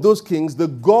time of those kings, the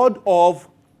God of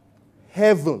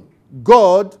heaven,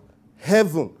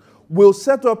 will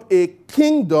set up a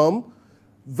kingdom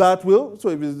that will, so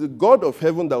if it's the God of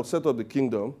heaven that will set up the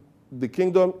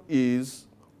kingdom is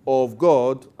of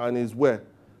God and is where?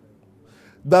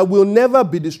 That will never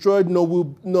be destroyed, nor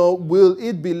will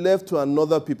it be left to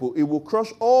another people. It will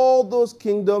crush all those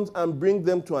kingdoms and bring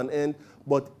them to an end,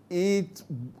 but it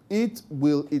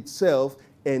will itself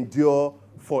endure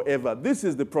forever. This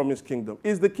is the promised kingdom.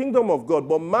 It's the kingdom of God.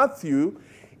 But Matthew,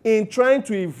 in trying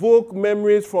to evoke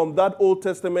memories from that Old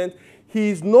Testament,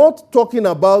 he's not talking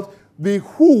about the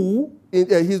who.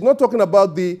 He's not talking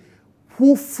about the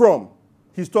who from.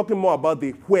 He's talking more about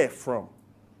the where from.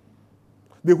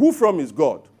 The who from is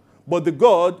God, but the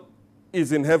God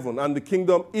is in heaven, and the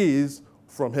kingdom is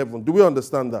from heaven. Do we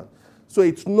understand that? So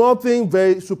it's nothing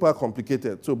very super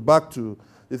complicated. So back to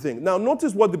the thing. Now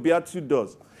notice what the Beatitude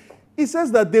does. It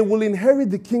says that they will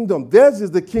inherit the kingdom. Theirs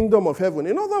is the kingdom of heaven.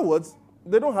 In other words,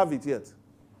 they don't have it yet.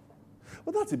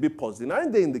 But that's a bit puzzling.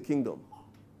 Aren't they in the kingdom?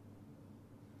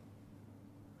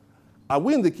 Are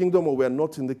we in the kingdom or we are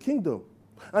not in the kingdom?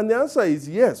 And the answer is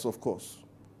yes, of course.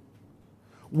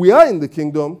 We are in the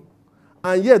kingdom,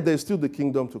 and yet there's still the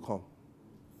kingdom to come.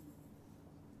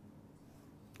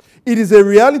 It is a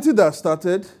reality that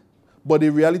started, but a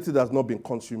reality that has not been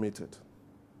consummated.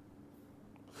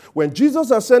 When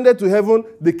Jesus ascended to heaven,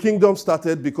 the kingdom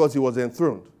started because he was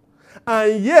enthroned.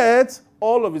 And yet,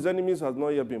 all of his enemies have not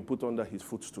yet been put under his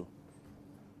footstool.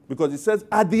 Because it says,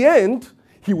 at the end,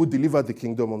 he will deliver the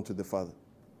kingdom unto the Father.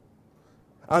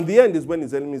 And the end is when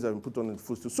his enemies have been put on his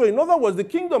footstool. So in other words, the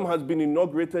kingdom has been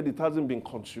inaugurated, it hasn't been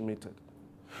consummated.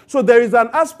 So there is an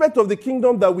aspect of the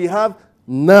kingdom that we have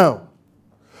now.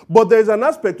 But there is an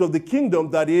aspect of the kingdom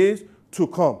that is to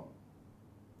come.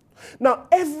 Now,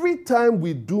 every time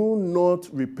we do not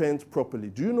repent properly,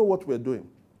 do you know what we're doing?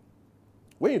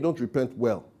 When you don't repent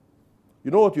well,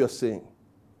 you know what you're saying?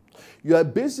 You are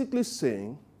basically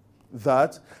saying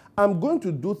that I'm going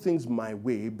to do things my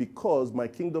way because my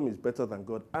kingdom is better than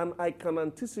God, and I can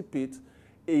anticipate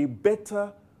a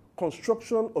better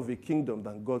construction of a kingdom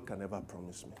than God can ever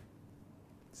promise me.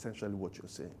 Essentially what you're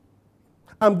saying.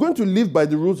 I'm going to live by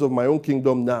the rules of my own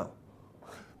kingdom now.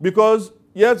 Because,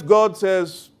 yes, God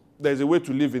says there's a way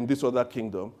to live in this other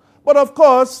kingdom. But of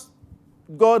course,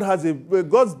 God's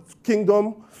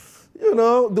kingdom,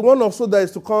 the one also that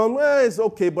is to come, it's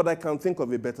okay, but I can think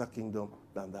of a better kingdom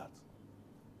than that.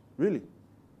 Really?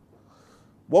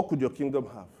 What could your kingdom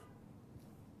have?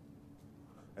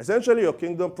 Essentially, your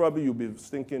kingdom, probably you'll be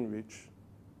stinking rich.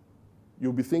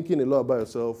 You'll be thinking a lot about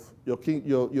yourself.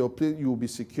 You'll be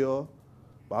secure.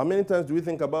 But how many times do we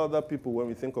think about other people when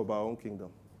we think of our own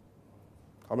kingdom?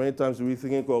 How many times do we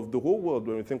think of the whole world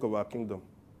when we think of our kingdom?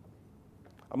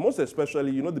 And most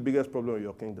especially, you know the biggest problem with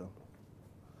your kingdom?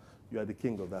 You are the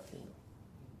king of that kingdom.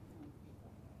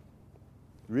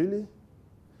 Really?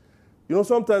 You know,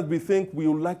 sometimes we think we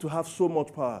would like to have so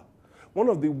much power.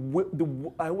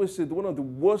 I always say, one of the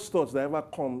worst thoughts that ever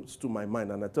comes to my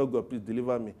mind, and I tell God, please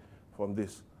deliver me from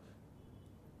this,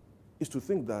 is to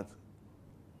think that,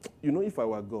 you know, if I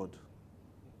were God,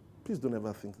 please don't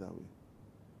ever think that way.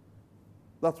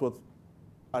 That's what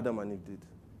Adam and Eve did.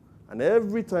 And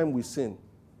every time we sin,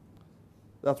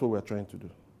 that's what we're trying to do.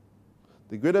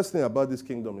 The greatest thing about this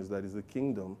kingdom is that it's the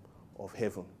kingdom of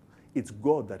heaven. It's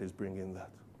God that is bringing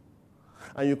that.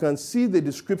 And you can see the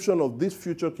description of this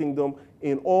future kingdom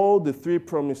in all the three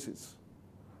promises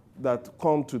that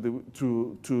come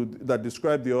that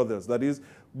describe the others. That is,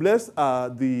 blessed are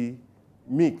the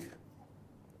meek,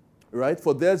 right?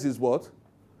 For theirs is what?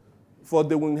 For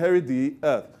they will inherit the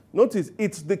earth. Notice,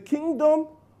 it's the kingdom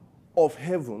of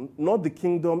heaven, not the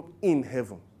kingdom in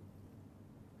heaven.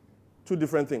 Two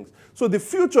different things. So the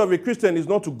future of a Christian is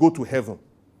not to go to heaven.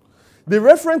 The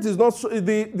reference is not,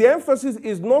 the emphasis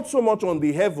is not so much on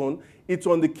the heaven, it's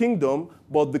on the kingdom,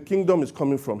 but the kingdom is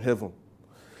coming from heaven.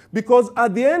 Because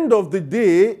at the end of the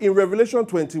day, in Revelation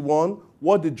 21,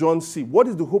 what did John see? What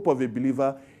is the hope of a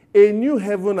believer? A new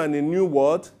heaven and a new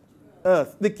what?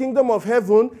 Earth. The kingdom of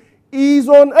heaven is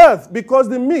on earth, because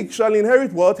the meek shall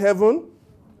inherit what? Heaven.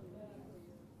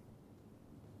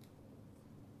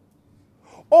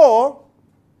 Or,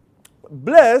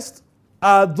 blessed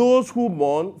are those who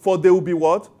mourn, for they will be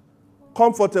what?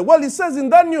 Comforted. Well, it says in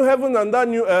that new heaven and that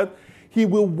new earth, he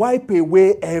will wipe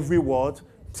away every what?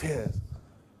 Tears.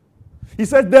 He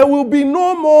said there will be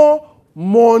no more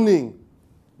mourning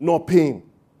nor pain.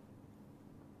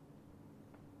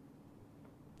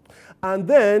 And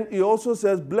then he also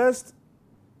says, blessed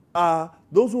are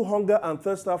those who hunger and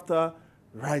thirst after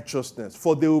righteousness,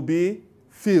 for they will be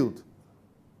filled.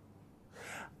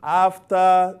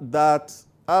 After that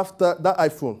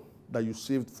iPhone that you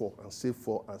saved for,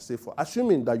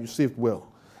 assuming that you saved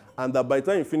well, and that by the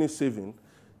time you finish saving,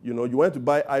 you know, you went to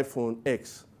buy iPhone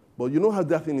X, but you know how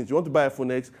that thing is. You want to buy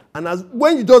iPhone X, and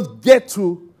when you just get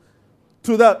to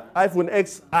that iPhone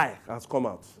XI has come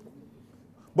out.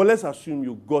 But let's assume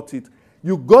you got it.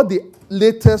 You got the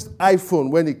latest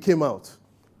iPhone when it came out.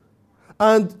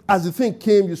 And as the thing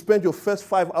came, you spent your first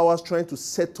 5 hours trying to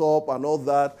set up and all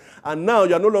that. And now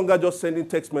you're no longer just sending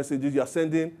text messages, you're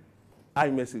sending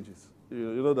iMessages.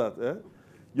 You know that, eh?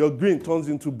 Your green turns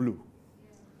into blue.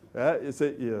 Yeah? You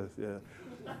say, yes, yeah.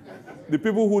 The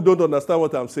people who don't understand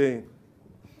what I'm saying,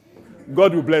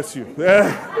 God will bless you.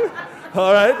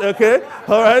 All right, okay.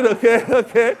 All right,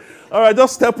 okay. All right,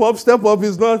 just step up.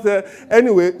 It's not...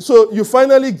 Anyway, so you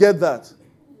finally get that.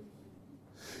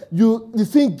 The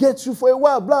thing gets you for a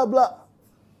while, blah, blah.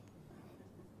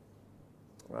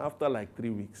 After like 3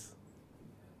 weeks,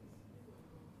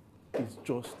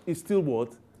 it's still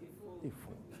what? A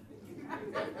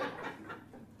phone.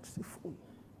 It's a phone.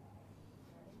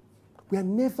 We are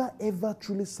never, ever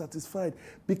truly satisfied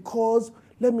because,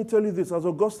 let me tell you this, as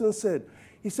Augustine said,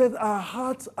 he said, our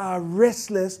hearts are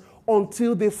restless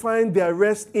until they find their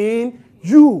rest in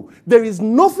you. There is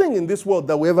nothing in this world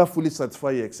that will ever fully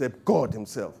satisfy you except God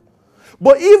himself.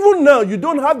 But even now, you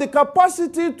don't have the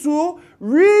capacity to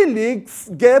really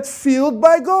get filled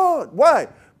by God. Why?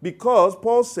 Because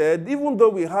Paul said, even though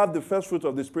we have the first fruit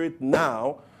of the Spirit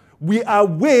now, we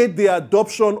await the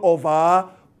adoption of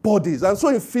our bodies. And so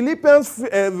in Philippians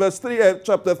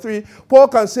chapter 3, Paul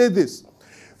can say this.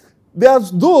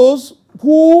 There's those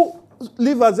who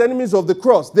live as enemies of the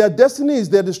cross. Their destiny is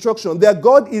their destruction. Their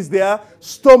God is their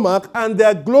stomach, and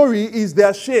their glory is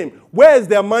their shame. Where is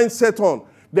their mind set on?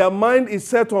 Their mind is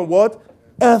set on what?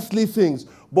 Earthly things.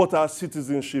 But our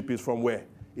citizenship is from where?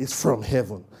 It's from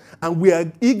heaven. And we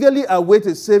are eagerly await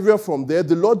a Savior from there,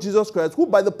 the Lord Jesus Christ, who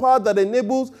by the power that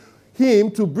enables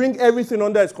him to bring everything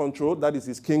under his control, that is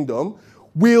his kingdom,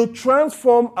 will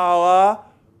transform our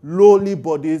lowly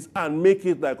bodies and make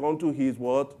it like unto his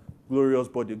what? Glorious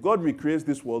body. God recreates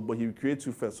this world, but he recreates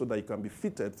you first so that you can be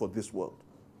fitted for this world.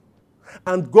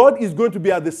 And God is going to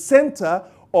be at the center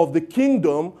of the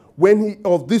kingdom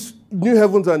of this new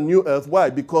heavens and new earth. Why?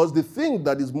 Because the thing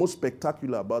that is most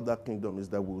spectacular about that kingdom is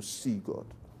that we'll see God.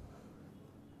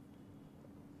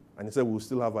 And he said we'll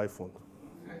still have iPhone.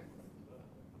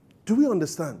 Do we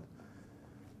understand?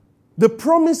 The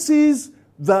promises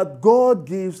that God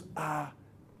gives are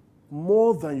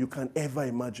more than you can ever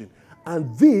imagine.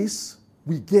 And this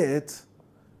we get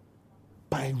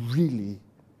by really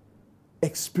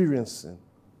experiencing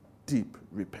deep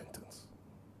repentance.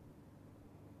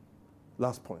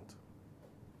 Last point.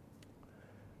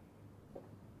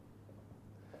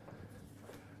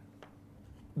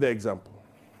 The example.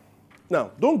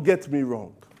 Now, don't get me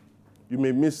wrong. You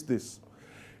may miss this.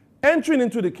 Entering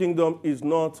into the kingdom is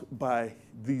not by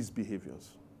these behaviors.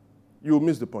 You will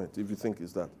miss the point if you think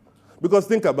it's that. Because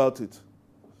think about it.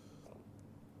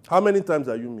 How many times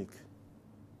are you meek?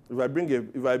 If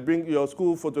I bring your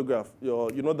school photograph,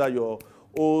 your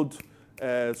old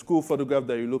school photograph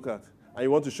that you look at, and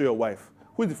you want to show your wife,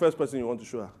 who is the first person you want to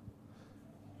show her?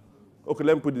 Okay,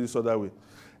 let me put it this other way.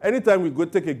 Anytime we go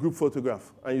take a group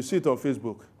photograph and you see it on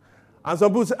Facebook, and some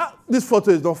people say, this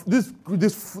photo is not,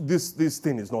 this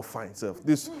thing is not fine, self.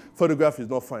 This photograph is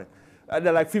not fine. And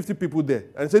there are like 50 people there,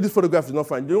 and say this photograph is not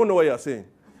fine. You don't know what you're saying.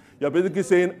 You're basically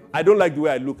saying, I don't like the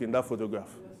way I look in that photograph.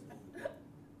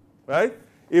 Right?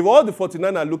 If all the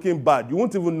 49 are looking bad, you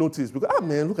won't even notice because,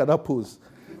 man, look at that pose.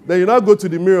 Then you now go to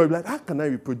the mirror and be like, how can I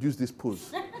reproduce this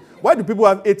pose? Why do people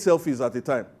have 8 selfies at a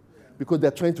time? Because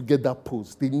they're trying to get that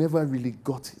pose. They never really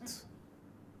got it.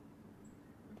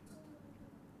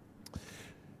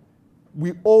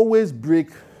 We always break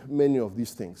many of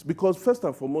these things because, first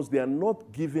and foremost, they are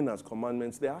not given as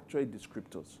commandments. They're actually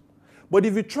descriptors. But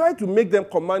if you try to make them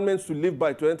commandments to live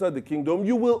by to enter the kingdom,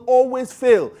 you will always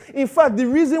fail. In fact, the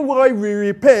reason why we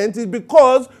repent is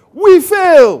because we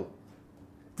fail.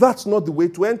 That's not the way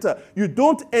to enter. You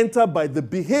don't enter by the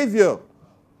behavior.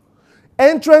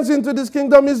 Entrance into this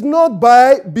kingdom is not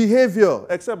by behavior,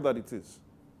 except that it is.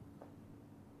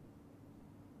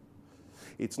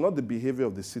 It's not the behavior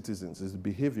of the citizens, it's the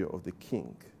behavior of the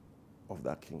king of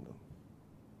that kingdom.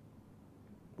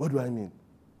 What do I mean?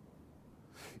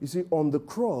 You see, on the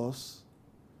cross,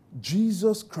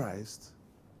 Jesus Christ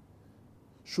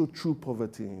showed true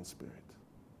poverty in spirit.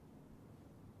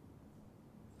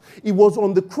 It was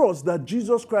on the cross that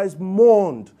Jesus Christ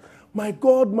mourned, my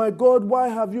God, why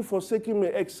have you forsaken me?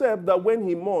 Except that when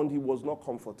he mourned, he was not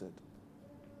comforted.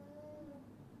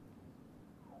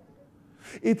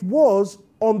 It was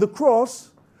on the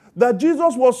cross that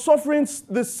Jesus was suffering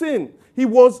the sin. He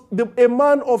was a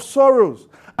man of sorrows.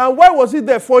 And why was he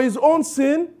there? For his own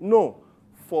sin? No.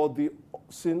 For the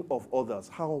sin of others.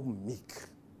 How meek.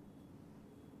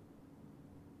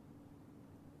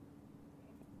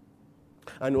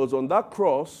 And it was on that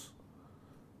cross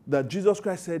that Jesus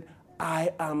Christ said,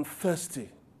 I am thirsty.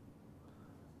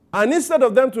 And instead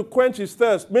of them to quench his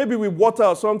thirst, maybe with water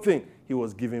or something, he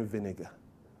was giving vinegar.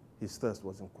 His thirst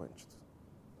wasn't quenched.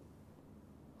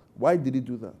 Why did he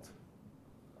do that?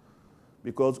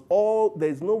 Because there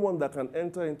is no one that can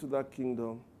enter into that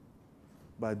kingdom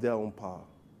by their own power.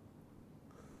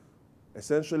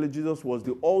 Essentially, Jesus was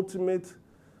the ultimate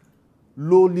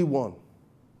lowly one.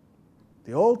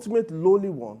 The ultimate lowly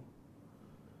one,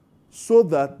 so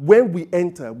that when we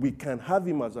enter, we can have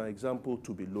him as an example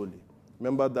to be lowly.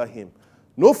 Remember that hymn.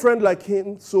 No friend like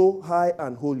him, so high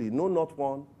and holy. No, not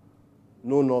one.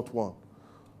 No, not one.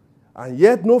 And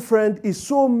yet no friend is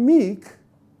so meek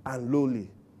and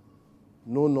lowly.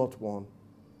 No, not one.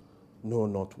 No,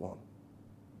 not one.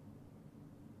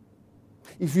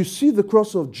 If you see the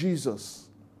cross of Jesus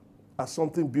as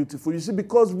something beautiful, you see,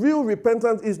 because real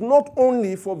repentance is not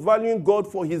only for valuing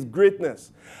God for his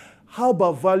greatness. How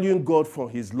about valuing God for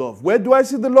his love? Where do I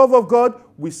see the love of God?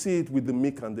 We see it with the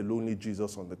meek and the lonely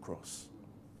Jesus on the cross.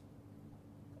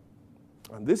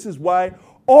 And this is why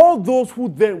all those who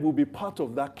then will be part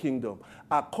of that kingdom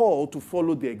are called to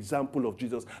follow the example of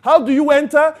Jesus. How do you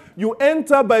enter? You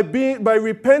enter by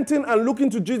repenting and looking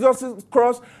to Jesus'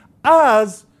 cross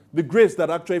as the grace that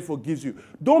actually forgives you.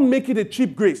 Don't make it a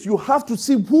cheap grace. You have to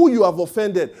see who you have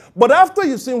offended. But after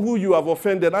you've seen who you have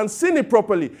offended and seen it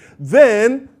properly,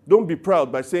 then don't be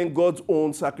proud by saying God's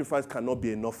own sacrifice cannot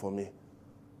be enough for me.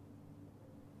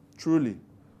 Truly,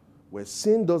 where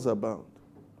sin does abound,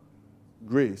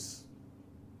 grace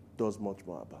does much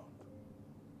more abound.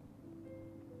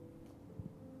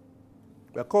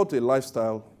 We are called to a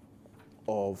lifestyle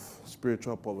of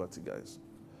spiritual poverty, guys.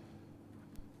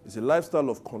 It's a lifestyle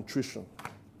of contrition.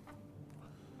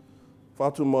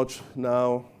 Far too much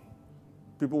now,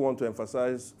 people want to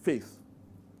emphasize faith,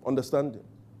 understanding,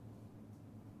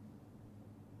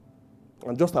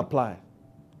 and just apply.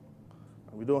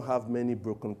 And we don't have many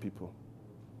broken people.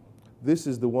 This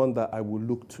is the one that I will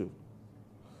look to.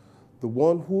 The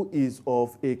one who is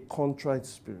of a contrite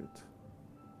spirit.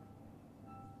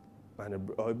 And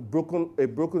a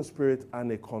broken spirit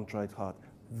and a contrite heart.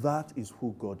 That is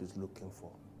who God is looking for.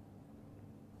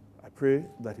 I pray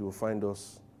that he will find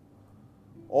us,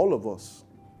 all of us,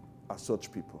 as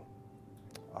such people.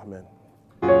 Amen.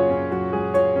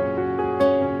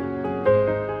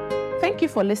 Thank you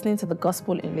for listening to the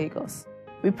Gospel in Lagos.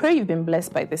 We pray you've been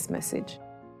blessed by this message.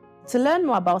 To learn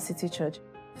more about City Church,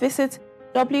 visit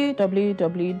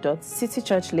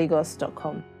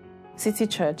www.citychurchlagos.com. City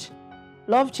Church.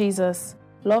 Love Jesus,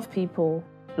 love people,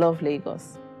 love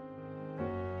Lagos.